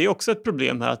 Jag tror att det är också ett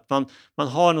problem här, att man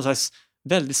har någon slags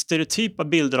väldigt stereotypa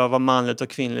bilder av vad manligt och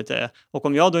kvinnligt är. Och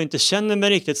om jag då inte känner mig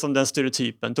riktigt som den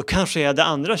stereotypen, då kanske jag är det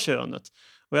andra könet.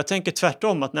 Och jag tänker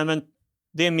tvärtom att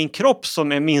det är min kropp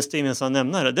som är minst gemensamma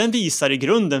nämnare. Den visar i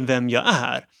grunden vem jag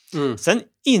är. Sen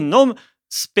inom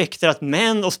spektrat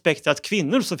män och spektrat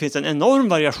kvinnor så finns en enorm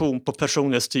variation på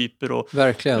personlighetstyper och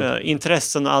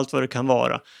intressen och allt vad det kan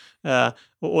vara.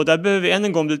 Och där behöver vi än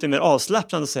en gång bli lite mer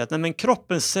avslappnande och säga att men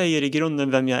kroppen säger i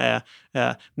grunden vem jag är,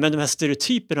 men de här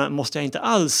stereotyperna måste jag inte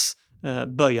alls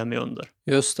böja mig under.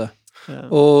 Just det.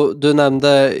 Och du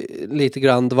nämnde lite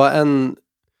grann, det var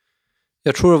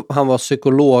jag tror han var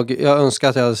psykolog, jag önskar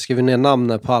att jag hade skrivit ner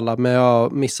namnet på alla, men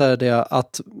jag missade det,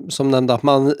 som nämnde att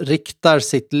man riktar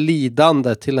sitt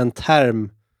lidande till en term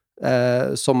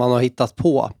som man har hittat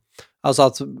på. Alltså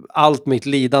att allt mitt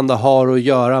lidande har att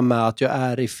göra med att jag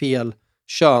är i fel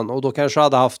kön, och då kanske jag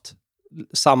hade haft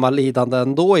samma lidande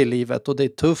ändå i livet, och det är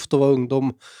tufft att vara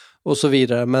ungdom och så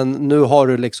vidare, men nu har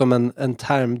du liksom en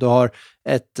term, du har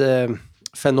ett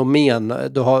fenomen,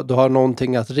 du har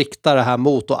någonting att rikta det här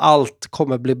mot, och allt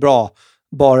kommer bli bra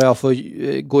bara jag får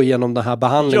gå igenom den här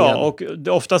behandlingen. Ja, och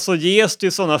ofta så ges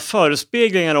det sådana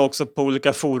förespeglingar också på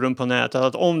olika forum på nätet,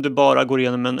 att om du bara går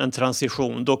igenom en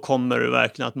transition, då kommer du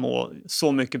verkligen att må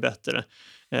så mycket bättre.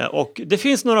 Och det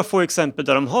finns några få exempel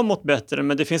där de har mått bättre,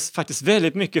 men det finns faktiskt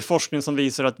väldigt mycket forskning som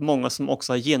visar att många som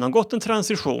också har genomgått en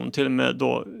transition, till och med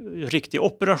då riktig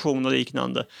operation och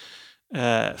liknande,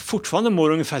 fortfarande mår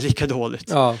ungefär lika dåligt.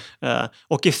 Ja.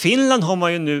 Och i Finland har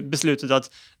man ju nu beslutat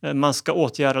att man ska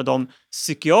åtgärda de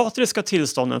psykiatriska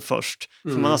tillstånden först. För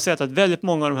man har sett att väldigt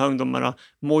många av de här ungdomarna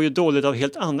mår ju dåligt av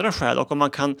helt andra skäl, och om man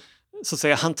kan så att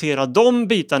säga hantera de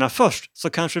bitarna först, så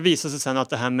kanske det visar sig sen att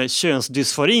det här med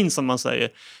könsdysforin, som man säger,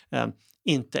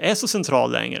 inte är så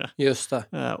central längre. Just det.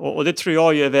 Och det tror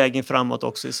jag är vägen framåt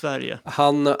också i Sverige.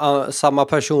 Samma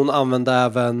person använde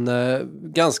även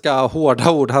ganska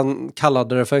hårda ord. Han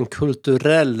kallade det för en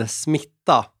kulturell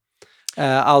smitta.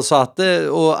 Alltså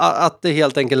att det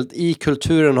helt enkelt i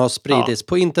kulturen har spridits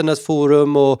på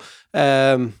internetforum och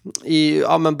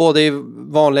både i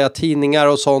vanliga tidningar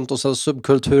och sånt, och sen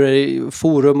subkulturer i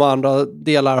forum och andra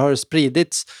delar har det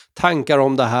spridits tankar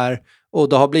om det här. Och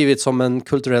det har blivit som en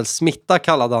kulturell smitta,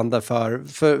 kallade han det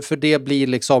för det blir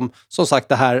liksom, som sagt,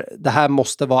 det här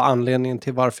måste vara anledningen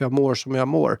till varför jag mår som jag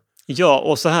mår. Ja,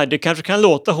 och så här, det kanske kan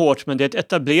låta hårt, men det är ett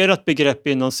etablerat begrepp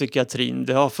inom psykiatrin.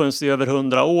 Det har funnits i över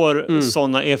 100 år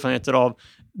sådana erfarenheter av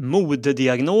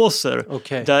modediagnoser.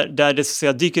 Okay. Där det så att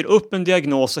säga dyker upp en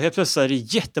diagnos, och helt plötsligt är det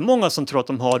jättemånga som tror att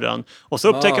de har den. Och så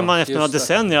upptäcker man efter några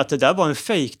decennier att det där var en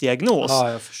fake-diagnos.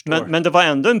 Jag förstår. Men det var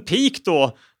ändå en peak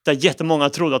då, där jättemånga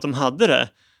trodde att de hade det.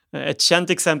 Ett känt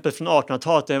exempel från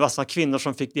 1800-talet, det var sådana kvinnor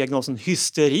som fick diagnosen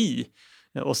hysteri.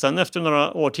 Och sen efter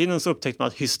några årtionden så upptäckte man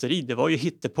att hysteri, det var ju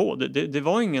hittepå. Det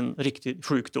var ingen riktig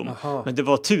sjukdom. Aha. Men det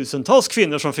var tusentals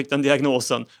kvinnor som fick den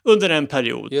diagnosen under en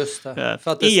period. Just det.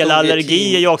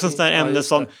 Elallergi är ju också ett sånt där ämne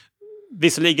som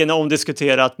visserligen är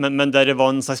omdiskuterat, men där det var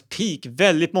en slags peak.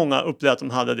 Väldigt många upplevde att de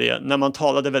hade det när man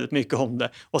talade väldigt mycket om det.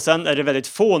 Och sen är det väldigt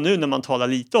få nu när man talar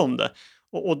lite om det.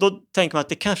 Och då tänker man att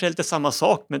det kanske är lite samma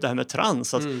sak med det här med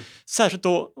trans. Att särskilt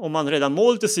då om man redan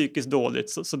mår lite psykiskt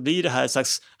dåligt, så blir det här ett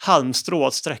slags halmstrå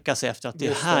att sträcka sig efter, att det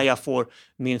är här jag får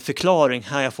min förklaring,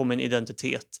 här jag får min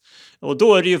identitet. Och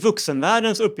då är det ju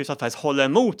vuxenvärldens uppgift att faktiskt hålla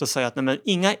emot och säga att nej, men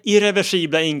inga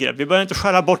irreversibla ingrepp. Vi börjar inte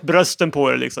skära bort brösten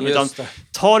på er liksom, utan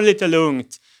ta det lite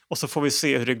lugnt. Och så får vi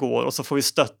se hur det går, och så får vi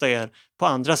stötta er på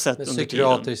andra sätt med under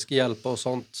psykiatrisk hjälp och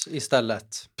sånt istället.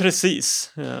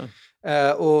 Precis.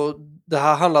 Och det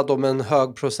här handlade om en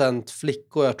hög procent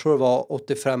flickor, jag tror det var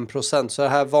 85%, så det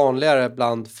här är vanligare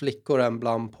bland flickor än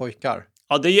bland pojkar.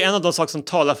 Ja, det är ju en av de saker som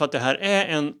talar för att det här är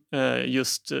en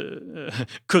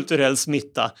kulturell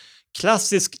smitta.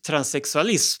 Klassisk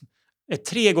transsexualism är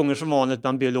 3 gånger så vanligt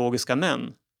bland biologiska män.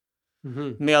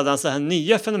 Medan det här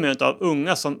nya fenomenet av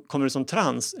unga som kommer ut som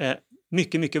trans är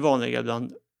mycket, mycket vanligare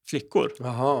bland flickor.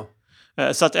 Aha.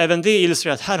 Så att även det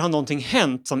illustrerar att här har någonting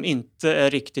hänt som inte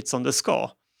är riktigt som det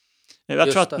ska.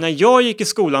 Jag tror att när jag gick i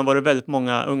skolan var det väldigt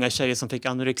många unga tjejer som fick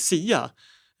anorexia.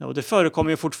 Och det förekommer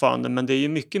ju fortfarande, men det är ju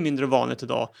mycket mindre vanligt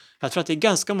idag. Jag tror att det är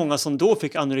ganska många som då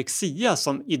fick anorexia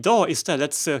som idag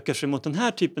istället söker sig mot den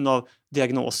här typen av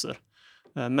diagnoser.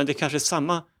 Men det kanske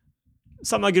är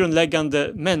samma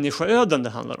grundläggande människoöden det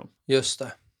handlar om. Just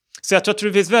det. Så jag tror att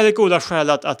det finns väldigt goda skäl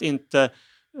att inte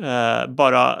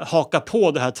bara haka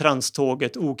på det här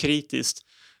tranståget okritiskt.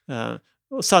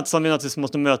 Och så som vi naturligtvis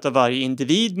måste möta varje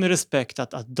individ med respekt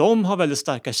att de har väldigt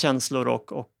starka känslor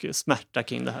och smärta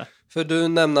kring det här. För du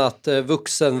nämnde att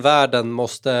vuxenvärlden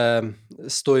måste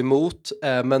stå emot,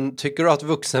 men tycker du att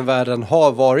vuxenvärlden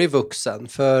har varit vuxen?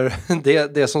 För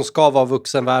det som ska vara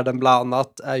vuxenvärlden bland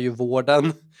annat är ju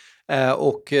vården.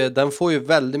 Och den får ju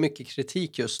väldigt mycket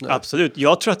kritik just nu. Absolut.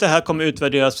 Jag tror att det här kommer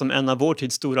utvärderas som en av vår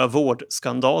tids stora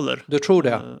vårdskandaler. Du tror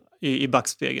det? I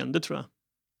backspegeln, det tror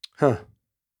jag.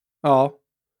 Ja.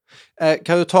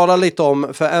 Kan du tala lite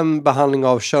om, för en behandling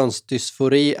av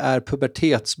könsdysfori är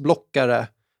pubertetsblockare.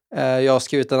 Jag har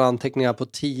skrivit en anteckning här på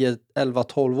 10, 11,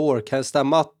 12 år. Kan det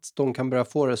stämma att de kan börja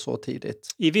få det så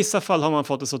tidigt? I vissa fall har man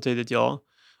fått det så tidigt, ja.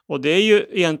 Och det är ju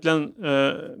egentligen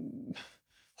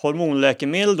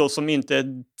hormonläkemedel då som inte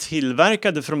är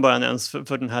tillverkade från början ens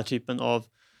för den här typen av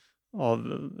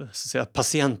så att säga,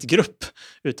 patientgrupp,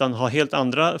 utan har helt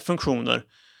andra funktioner.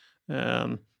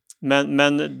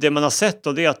 Men det man har sett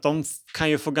då, det är att de kan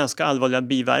ju få ganska allvarliga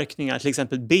biverkningar, till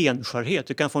exempel benskörhet.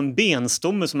 Du kan få en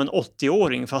benstomme som en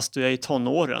 80-åring fast du är i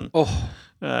tonåren.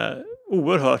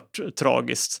 Oerhört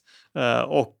tragiskt.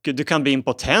 Och du kan bli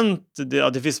impotent.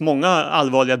 Det finns många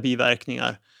allvarliga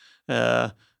biverkningar.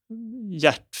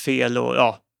 Hjärtfel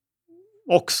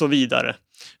och så vidare.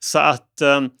 Så att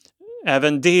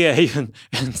även det är ju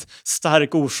en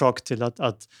stark orsak till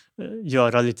att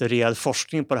göra lite rejäl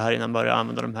forskning på det här innan man börjar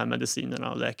använda de här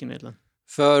medicinerna och läkemedlen.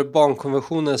 För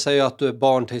barnkonventionen säger att du är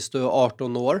barn tills du är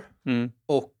 18 år.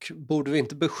 Och borde vi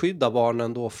inte beskydda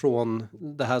barnen då från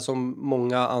det här som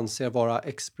många anser vara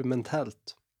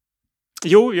experimentellt?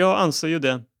 Jo, jag anser ju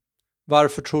det.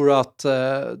 Varför tror du att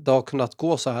det har kunnat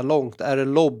gå så här långt? Är det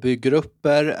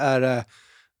lobbygrupper? Är det...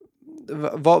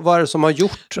 Vad är det som har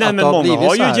gjort att det har blivit så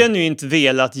här? Många har ju genuint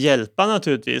velat hjälpa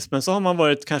naturligtvis, men så har man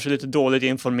varit kanske lite dåligt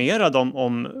informerad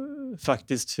om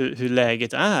faktiskt hur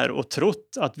läget är och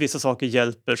trott att vissa saker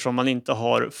hjälper som man inte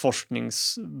har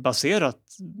forskningsbaserat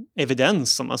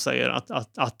evidens, som man säger,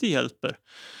 att det hjälper.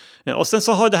 Och sen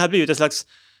så har det här blivit ett slags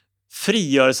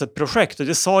frigörelseprojekt, och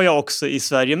det sa jag också i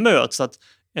Sverige möts, att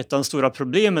ett av de stora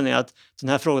problemen är att den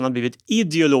här frågan har blivit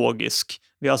ideologisk.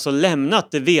 Vi har alltså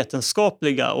lämnat det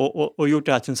vetenskapliga och gjort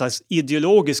det här till en slags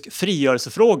ideologisk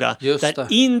frigörelsefråga. Där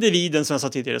individen, som jag sa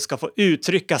tidigare, ska få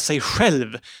uttrycka sig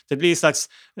själv. Det blir en slags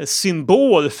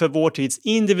symbol för vår tids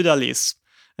individualism.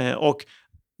 Och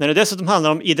när det dessutom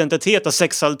handlar om identitet och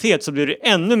sexualitet så blir det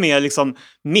ännu mer liksom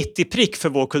mitt i prick för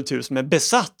vår kultur som är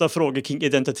besatt av frågor kring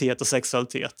identitet och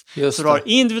sexualitet. Så du har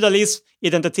individualism,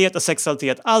 identitet och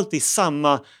sexualitet, alltid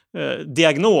samma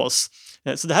diagnos.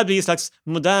 Så det här blir ett slags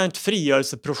modernt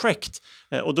frigörelseprojekt,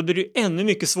 och då blir det ännu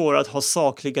mycket svårare att ha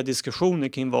sakliga diskussioner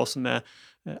kring vad som är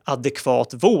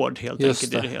adekvat vård helt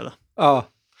enkelt i det hela. Ja,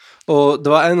 och det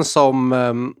var en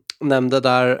som nämnde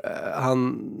där,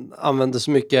 han använde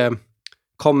så mycket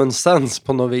common sense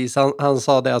på något vis. Han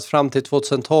sa det att fram till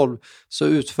 2012 så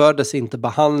utfördes inte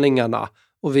behandlingarna,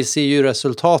 och vi ser ju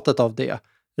resultatet av det.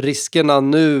 Riskerna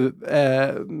nu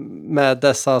med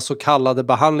dessa så kallade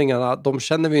behandlingarna, de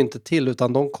känner vi inte till,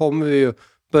 utan de kommer vi ju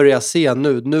börja se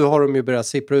nu. Nu har de ju börjat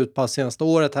sippra ut på senaste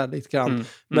året här lite grann.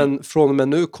 Men från och med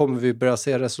nu kommer vi börja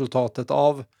se resultatet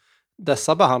av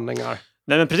dessa behandlingar.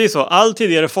 Nej, men precis så. All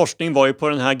tidigare forskning var ju på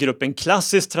den här gruppen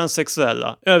klassiskt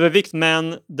transsexuella. Övervikt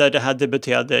män där det här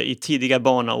debuterade i tidiga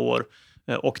barnaår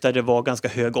och där det var ganska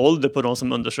hög ålder på de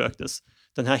som undersöktes.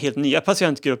 Den här helt nya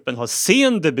patientgruppen har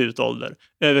sen debutålder,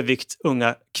 övervikt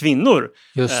unga kvinnor.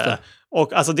 Just det.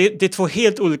 Och alltså det är två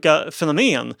helt olika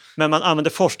fenomen, men man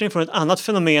använder forskning från ett annat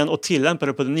fenomen och tillämpar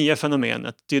det på det nya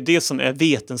fenomenet. Det är det som är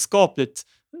vetenskapligt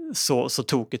så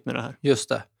tokigt med det här. Just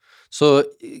det. Så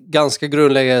ganska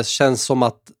grundläggande känns som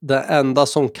att det enda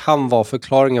som kan vara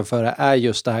förklaringen för det är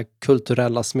just det här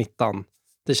kulturella smittan.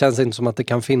 Det känns inte som att det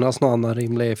kan finnas någon annan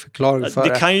rimlig förklaring för det.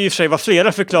 Det kan ju i och för sig vara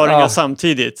flera förklaringar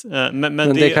samtidigt.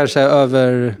 Men det kanske är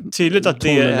över... Tydligt att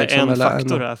det är liksom, en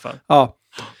faktor i alla fall. Ja.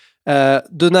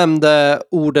 Du nämnde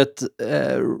ordet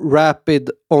rapid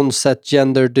onset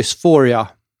gender dysphoria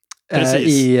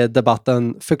i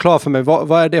debatten. Förklara för mig,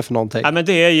 vad är det för någonting? Ja, men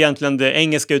det är egentligen det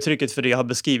engelska uttrycket för det jag har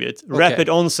beskrivit. Okay. Rapid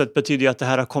onset betyder ju att det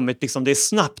här har kommit, liksom, det är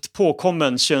snabbt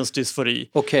påkommen könsdysfori.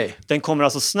 Okay. Den kommer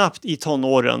alltså snabbt i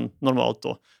tonåren normalt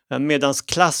då. Medan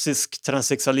klassisk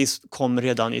transsexualism kom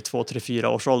redan i 2-4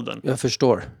 års åldern. Jag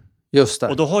förstår. Just det.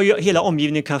 Och då har ju hela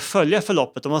omgivningen kan följa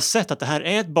förloppet. De har sett att det här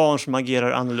är ett barn som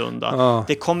agerar annorlunda.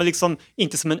 Det kommer liksom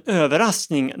inte som en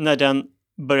överraskning när den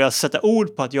börjar sätta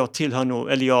ord på att jag tillhör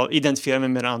nog, eller jag identifierar mig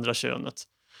med det andra könet.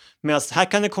 Medan här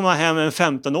kan det komma hem en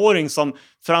 15-åring som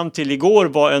fram till igår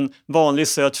var en vanlig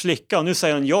söt flicka och nu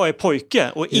säger hon jag är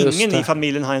pojke och ingen i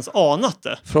familjen har ens anat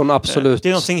det. Från absolut det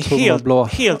är någonting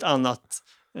helt annat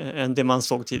än det man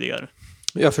såg tidigare.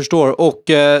 Jag förstår, och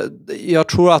jag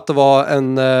tror att det var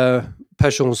en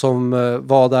person som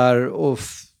var där och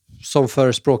som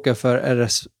förespråkar för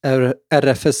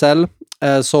RFSL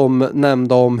som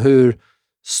nämnde om hur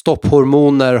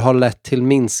stopphormoner har lett till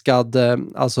minskad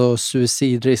alltså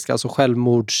suicidrisk, alltså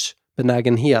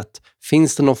självmordsbenägenhet.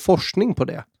 Finns det någon forskning på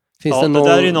det? Det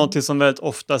där är något som väldigt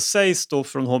ofta sägs då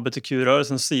från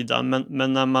hbtq-rörelsens sida,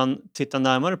 men när man tittar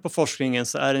närmare på forskningen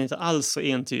så är den inte alls så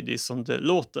entydig som det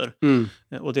låter.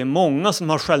 Och det är många som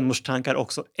har självmordstankar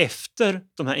också efter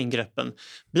de här ingreppen.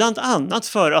 Bland annat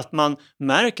för att man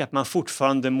märker att man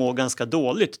fortfarande mår ganska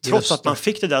dåligt, trots att man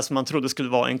fick det där som man trodde skulle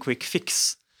vara en quick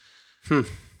fix.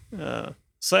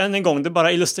 Så än en gång, det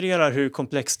bara illustrerar hur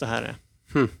komplext det här är.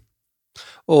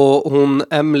 Och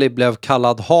Emily blev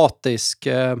kallad hatisk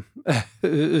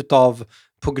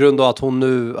på grund av att hon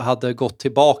nu hade gått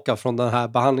tillbaka från den här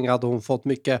behandlingen. Hade hon fått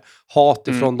mycket hat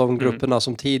ifrån de grupperna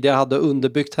som tidigare hade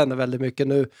underbyggt henne väldigt mycket.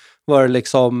 Nu var det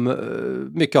liksom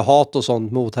mycket hat och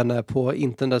sånt mot henne på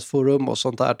internetforum och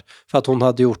sånt där. För att hon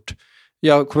hade gjort,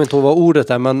 jag kommer inte ihåg vad ordet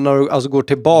är, men när du alltså går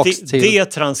tillbaks till...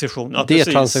 Detransition, ja,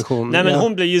 detransition. Nej, men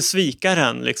hon blir ju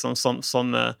svikaren liksom,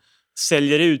 som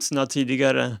säljer ut sina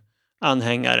tidigare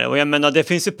anhängare. Och jag menar, det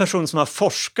finns ju personer som har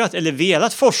forskat eller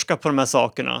velat forska på de här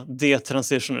sakerna,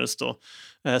 detransitioners då,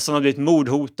 som har blivit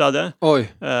mordhotade.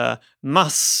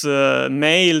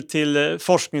 Massmail till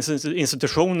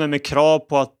forskningsinstitutioner med krav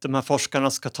på att de här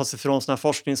forskarna ska ta sig ifrån sina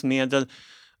forskningsmedel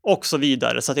och så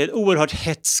vidare. Så det är ett oerhört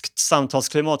hetskt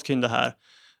samtalsklimat kring det här.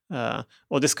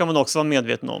 Och det ska man också vara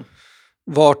medveten om.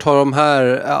 Vart har de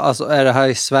här, alltså är det här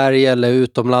i Sverige eller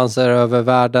utomlands, är det över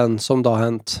världen som det har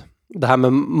hänt? Det här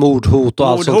med mordhot och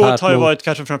allt sånt här. Mordhot har ju varit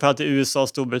kanske framförallt i USA och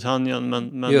Storbritannien,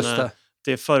 men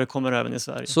det förekommer även i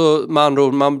Sverige. Så med andra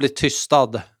ord, man blir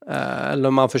tystad, eller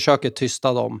man försöker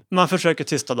tysta dem? Man försöker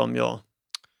tysta dem, ja.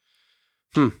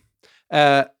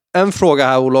 En fråga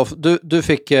här, Olof. Du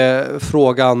fick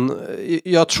frågan,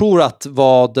 jag tror att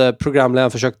vad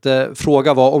programledaren försökte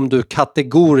fråga var om du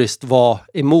kategoriskt var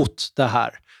emot det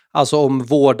här. Alltså om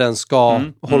vården ska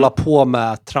hålla på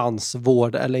med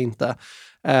transvård eller inte.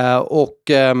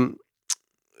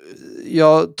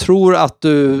 Jag tror att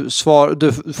du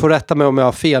får rätta mig om jag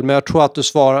har fel, men jag tror att du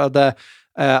svarade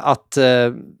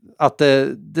att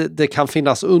det kan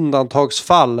finnas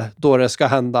undantagsfall då det ska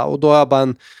hända. Och då har jag bara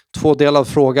en tvådelad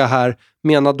fråga här.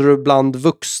 Menade du bland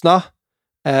vuxna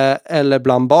eller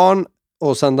bland barn?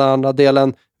 Och sen den andra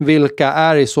delen, vilka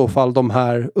är i så fall de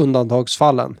här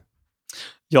undantagsfallen?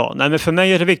 Ja, men för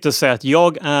mig är det viktigt att säga att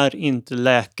jag är inte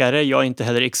läkare, jag är inte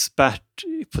heller expert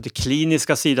på den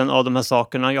kliniska sidan av de här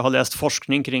sakerna. Jag har läst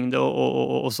forskning kring det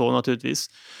och så naturligtvis.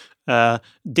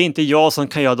 Det är inte jag som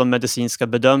kan göra de medicinska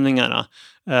bedömningarna.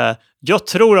 Jag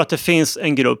tror att det finns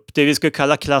en grupp, det vi skulle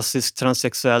kalla klassiskt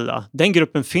transsexuella. Den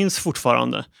gruppen finns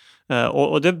fortfarande.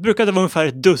 Och det brukade vara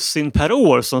ungefär 12 per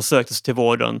år som söktes till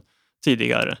vården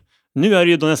tidigare. Nu är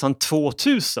det ju då nästan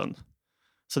 2000.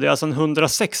 Så det är alltså en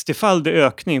 160-faldig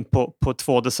ökning på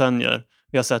 2 decennier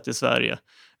vi har sett i Sverige.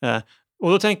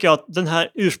 Och då tänker jag att den här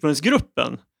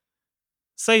ursprungsgruppen,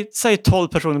 säg 12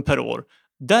 personer per år,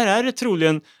 där är det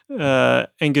troligen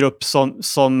en grupp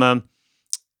som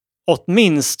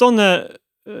åtminstone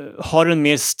har en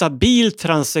mer stabil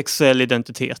transsexuell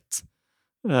identitet.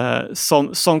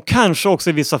 Som kanske också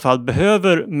i vissa fall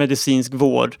behöver medicinsk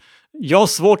vård. Jag har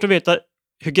svårt att veta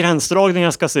hur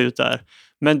gränsdragningar ska se ut där.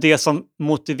 Men det som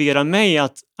motiverar mig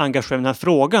att engagera den här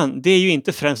frågan, det är ju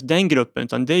inte främst den gruppen,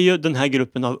 utan det är ju den här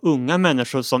gruppen av unga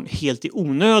människor som helt i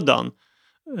onödan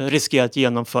riskerar att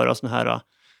genomföra såna här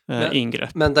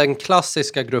ingrepp. Men den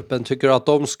klassiska gruppen, tycker du att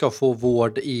de ska få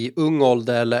vård i ung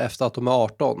ålder eller efter att de är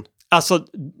 18? Alltså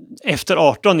efter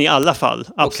 18 i alla fall,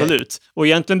 absolut. Okay. Och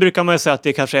egentligen brukar man ju säga att det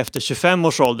är kanske efter 25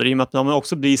 års ålder, i och med att när man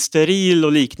också blir steril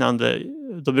och liknande,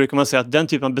 då brukar man säga att den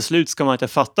typen av beslut ska man inte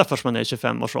fatta förrän man är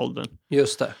 25 års ålder.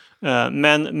 Just det.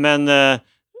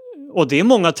 Och det är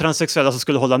många transsexuella som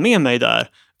skulle hålla med mig där,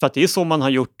 för att det är så man har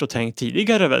gjort och tänkt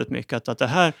tidigare väldigt mycket, att det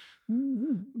här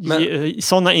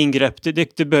sådana ingrepp,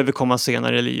 det behöver komma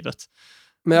senare i livet.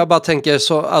 Men jag bara tänker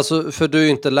så, alltså, för du är ju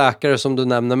inte läkare som du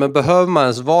nämner, men behöver man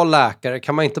ens vara läkare?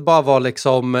 Kan man inte bara vara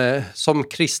liksom, som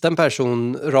kristen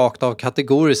person rakt av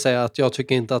kategoriskt säga att jag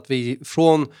tycker inte att vi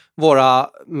från våra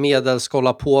medel ska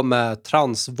hålla på med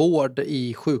transvård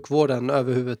i sjukvården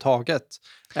överhuvudtaget?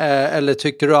 Eller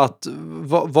tycker du att,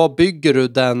 vad bygger du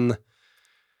den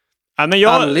men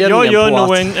jag gör på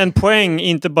nog att... en poäng,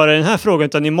 inte bara i den här frågan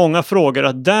utan i många frågor,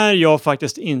 att där jag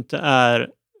faktiskt inte är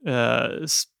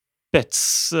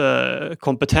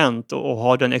spetskompetent och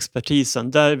har den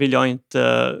expertisen, där vill jag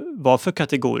inte vara för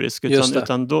kategorisk,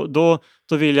 utan då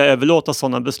vill jag överlåta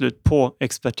sådana beslut på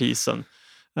expertisen.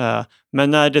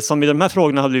 Men när det som i de här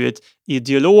frågorna har blivit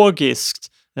ideologiskt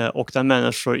och där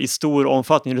människor i stor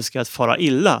omfattning riskerar att fara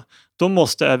illa, då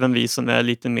måste även vi som är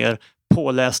lite mer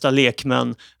pålästa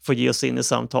lekmän få ge oss in i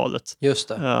samtalet. Just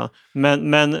det.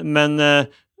 Men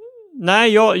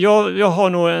nej, jag har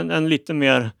nog en lite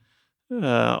mer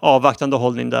avvaktande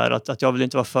hållning där, att jag vill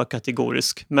inte vara för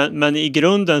kategorisk. Men i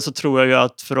grunden så tror jag ju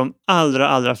att för de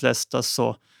allra flesta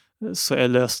så är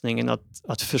lösningen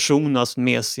att försonas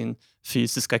med sin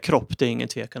fysiska kropp. Det är ingen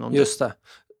tvekan om det. Just det.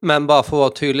 Men bara för att vara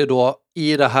tydlig då,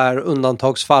 i det här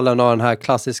undantagsfallen av den här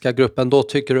klassiska gruppen, då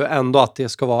tycker du ändå att det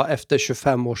ska vara efter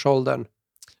 25-årsåldern?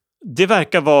 Det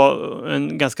verkar vara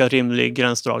en ganska rimlig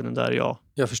gränsdragning där, ja.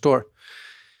 Jag förstår.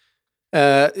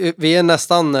 Vi är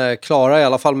nästan klara i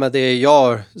alla fall med det jag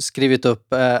har skrivit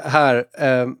upp här.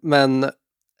 Men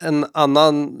en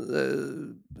annan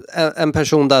en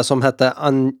person där som hette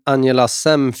Angela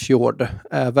Semfjord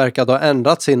verkade ha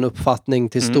ändrat sin uppfattning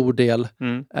till stor del.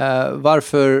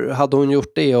 Varför hade hon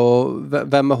gjort det och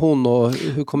vem är hon och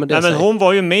hur kommer det sig? Men hon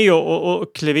var ju med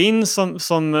och klev in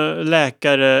som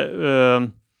läkare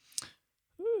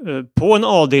på en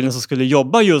avdelning som skulle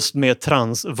jobba just med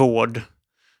transvård.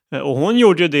 Och hon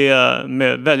gjorde ju det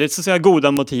med väldigt så att säga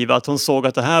goda motiv, att hon såg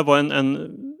att det här var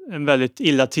en väldigt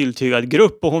illa tilltygad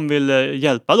grupp och hon ville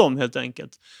hjälpa dem helt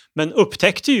enkelt. Men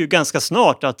upptäckte ju ganska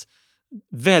snart att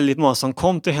väldigt många som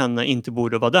kom till henne inte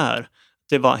borde vara där.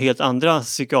 Det var helt andra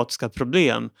psykiatriska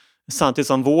problem. Samtidigt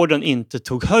som vården inte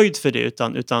tog höjd för det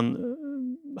utan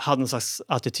hade en slags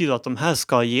attityd att de här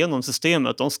ska igenom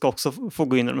systemet. De ska också få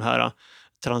gå in i de här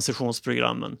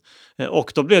transitionsprogrammen.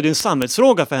 Och då blev det en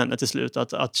samhällsfråga för henne till slut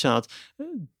att känna att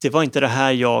det var inte det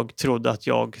här jag trodde att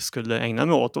jag skulle ägna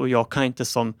mig åt, och jag kan inte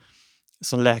som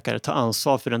läkare ta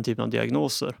ansvar för den typen av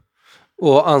diagnoser.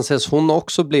 Och anses hon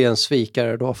också bli en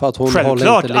svikare då? För att hon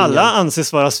självklart, alla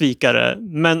anses vara svikare,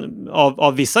 men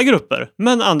av vissa grupper.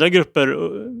 Men andra grupper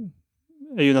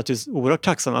är ju naturligtvis oerhört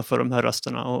tacksamma för de här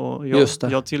rösterna. Och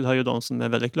jag tillhör ju de som är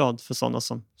väldigt glad för sådana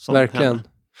som verkligen. henne.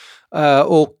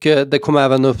 Och det kom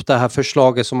även upp det här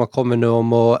förslaget som har kommit nu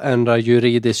om att ändra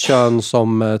juridiskt kön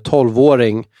som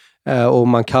 12-åring. Och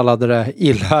man kallade det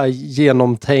illa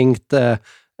genomtänkt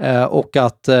och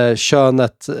att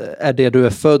könet är det du är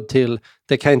född till.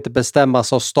 Det kan inte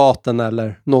bestämmas av staten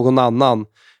eller någon annan.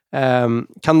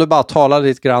 Kan du bara tala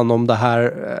lite grann om det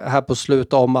här på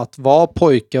slutet, om att vara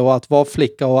pojke och att vara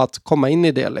flicka och att komma in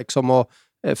i det liksom och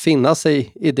finna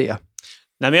sig i det?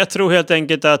 Nej, men jag tror helt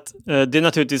enkelt att det är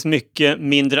naturligtvis mycket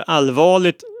mindre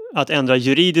allvarligt att ändra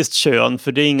juridiskt kön,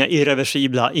 för det är inga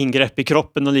irreversibla ingrepp i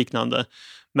kroppen och liknande.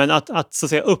 Men att så att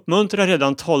säga uppmuntra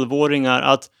redan 12-åringar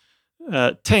att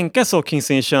tänka så kring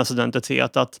sin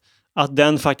könsidentitet, att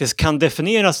den faktiskt kan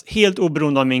definieras helt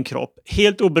oberoende av min kropp,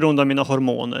 helt oberoende av mina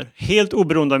hormoner, helt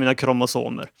oberoende av mina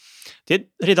kromosomer.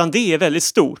 Redan det är väldigt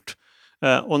stort.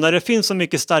 Och när det finns så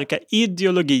mycket starka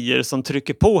ideologier som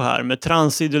trycker på här, med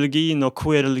transideologin och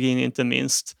queerologin inte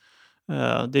minst,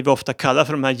 det vi ofta kallar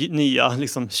för de här nya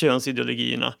liksom,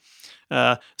 könsideologierna,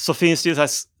 så finns det ju så här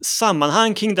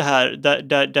sammanhang kring det här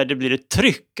där det blir ett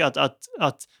tryck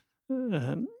att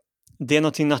det är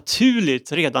någonting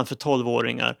naturligt redan för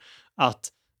 12-åringar att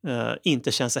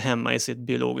inte känna sig hemma i sitt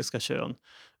biologiska kön.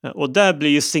 Och där blir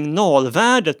ju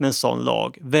signalvärdet med en sån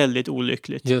lag väldigt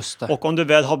olyckligt. Just det. Och om du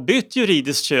väl har bytt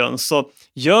juridiskt kön så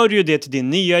gör du ju det till din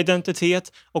nya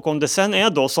identitet. Och om det sen är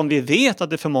då, som vi vet att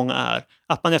det för många är,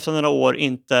 att man efter några år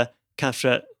inte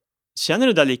kanske känner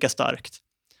det där lika starkt,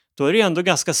 då är det ändå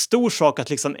ganska stor sak att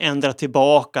liksom ändra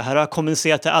tillbaka. Här har jag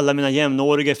kommunicerat till alla mina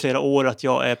jämnåriga i flera år att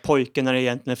jag är pojke när jag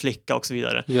egentligen är flicka och så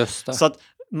vidare. Just det. Så att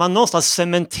man någonstans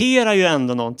cementerar ju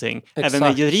ändå någonting, exakt, även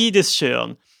med juridiskt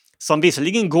kön, som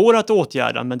visserligen går att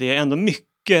åtgärda, men det är ändå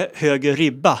mycket högre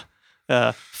ribba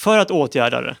för att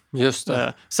åtgärda det. Just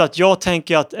det. Så att jag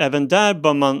tänker att även där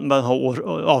bör man ha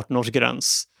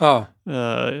 18-årsgräns. Ja.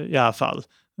 I alla fall.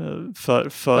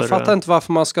 Jag fattar inte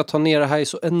varför man ska ta ner det här i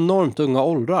så enormt unga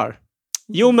åldrar.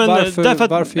 Jo, men därför att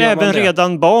varför även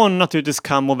redan barn naturligtvis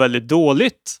kan må väldigt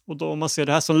dåligt. Och då om man ser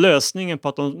det här som lösningen på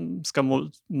att de ska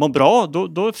må bra,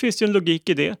 då finns det ju en logik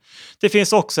i det. Det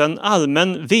finns också en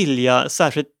allmän vilja,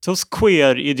 särskilt hos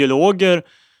queer-ideologer,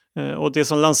 och det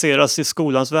som lanseras i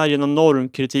skolans värld genom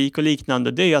normkritik och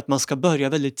liknande, det är att man ska börja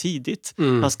väldigt tidigt.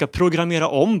 Man ska programmera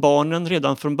om barnen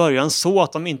redan från början så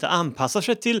att de inte anpassar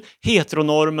sig till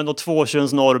heteronormen och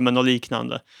tvåkönsnormen och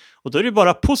liknande. Och då är det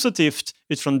bara positivt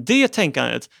utifrån det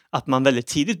tänkandet att man väldigt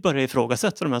tidigt börjar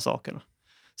ifrågasätta de här sakerna.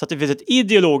 Så att det finns ett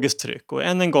ideologiskt tryck, och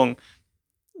än en gång,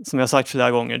 som jag sagt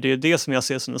flera gånger, det är det som jag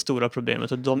ser som det stora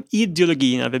problemet, och de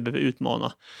ideologierna vi behöver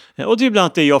utmana. Och det är bland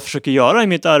annat det jag försöker göra i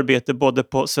mitt arbete, både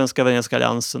på Svenska Evangeliska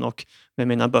Alliansen och med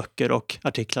mina böcker och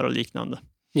artiklar och liknande.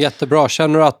 Jättebra.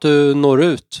 Känner du att du når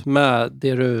ut med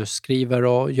det du skriver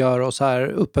och gör och så här?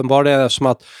 Uppenbarligen, eftersom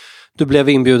att du blev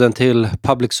inbjuden till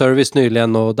public service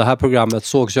nyligen och det här programmet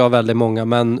sågs jag väldigt många,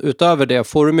 men utöver det,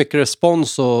 får du mycket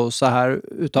respons och så här?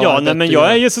 Men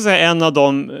jag är ju så att säga en av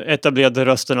de etablerade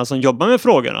rösterna som jobbar med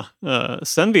frågorna.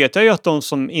 Sen vet jag ju att de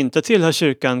som inte tillhör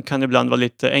kyrkan kan ibland vara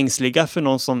lite ängsliga för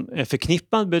någon som är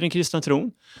förknippad med den kristna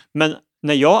tron. Men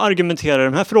när jag argumenterar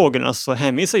de här frågorna så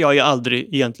hänvisar jag ju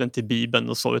aldrig egentligen till Bibeln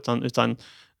och så, utan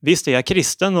visst är jag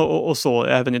kristen och så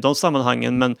även i de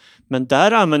sammanhangen, men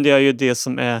där använder jag ju det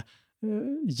som är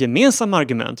gemensamma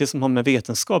argument, det som har med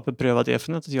vetenskap och prövad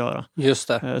erfarenhet att göra. Just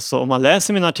det. Så om man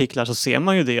läser mina artiklar så ser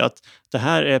man ju det, att det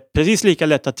här är precis lika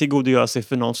lätt att tillgodogöra sig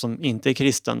för någon som inte är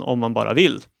kristen om man bara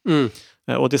vill.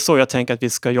 Och det är så jag tänker att vi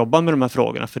ska jobba med de här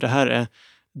frågorna, för det här är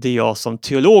det jag som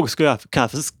teolog skulle kalla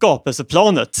för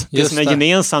skapelseplanet. Det som är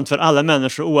gemensamt för alla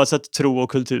människor oavsett tro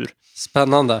och kultur.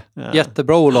 Spännande.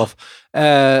 Jättebra, Olof.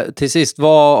 Till sist,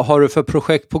 vad har du för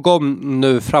projekt på gång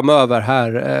nu framöver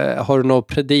här? Har du några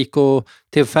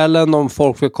predikotillfällen om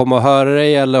folk vill komma och höra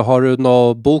dig, eller har du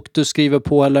någon bok du skriver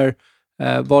på, eller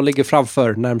vad ligger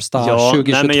framför närmsta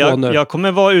 2022 nu? Jag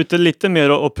kommer vara ute lite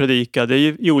mer och predika. Det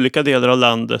är i olika delar av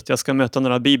landet. Jag ska möta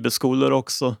några bibelskolor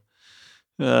också.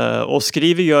 Och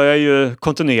skriver gör jag ju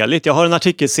kontinuerligt. Jag har en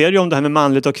artikelserie om det här med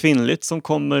manligt och kvinnligt som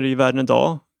kommer i Världen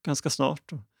idag ganska snart.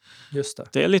 Just det.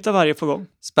 Det är lite varje på gång.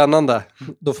 Spännande.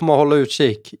 Då får man hålla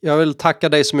utkik. Jag vill tacka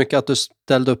dig så mycket att du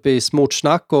ställde upp i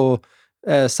Småortssnack, och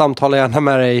samtala gärna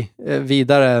med dig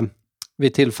vidare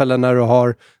vid tillfällen när du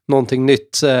har någonting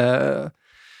nytt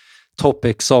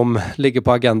topic som ligger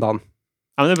på agendan.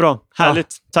 Ja, men det är bra.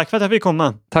 Härligt. Ja. Tack för att jag fick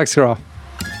komma. Tack ska du ha.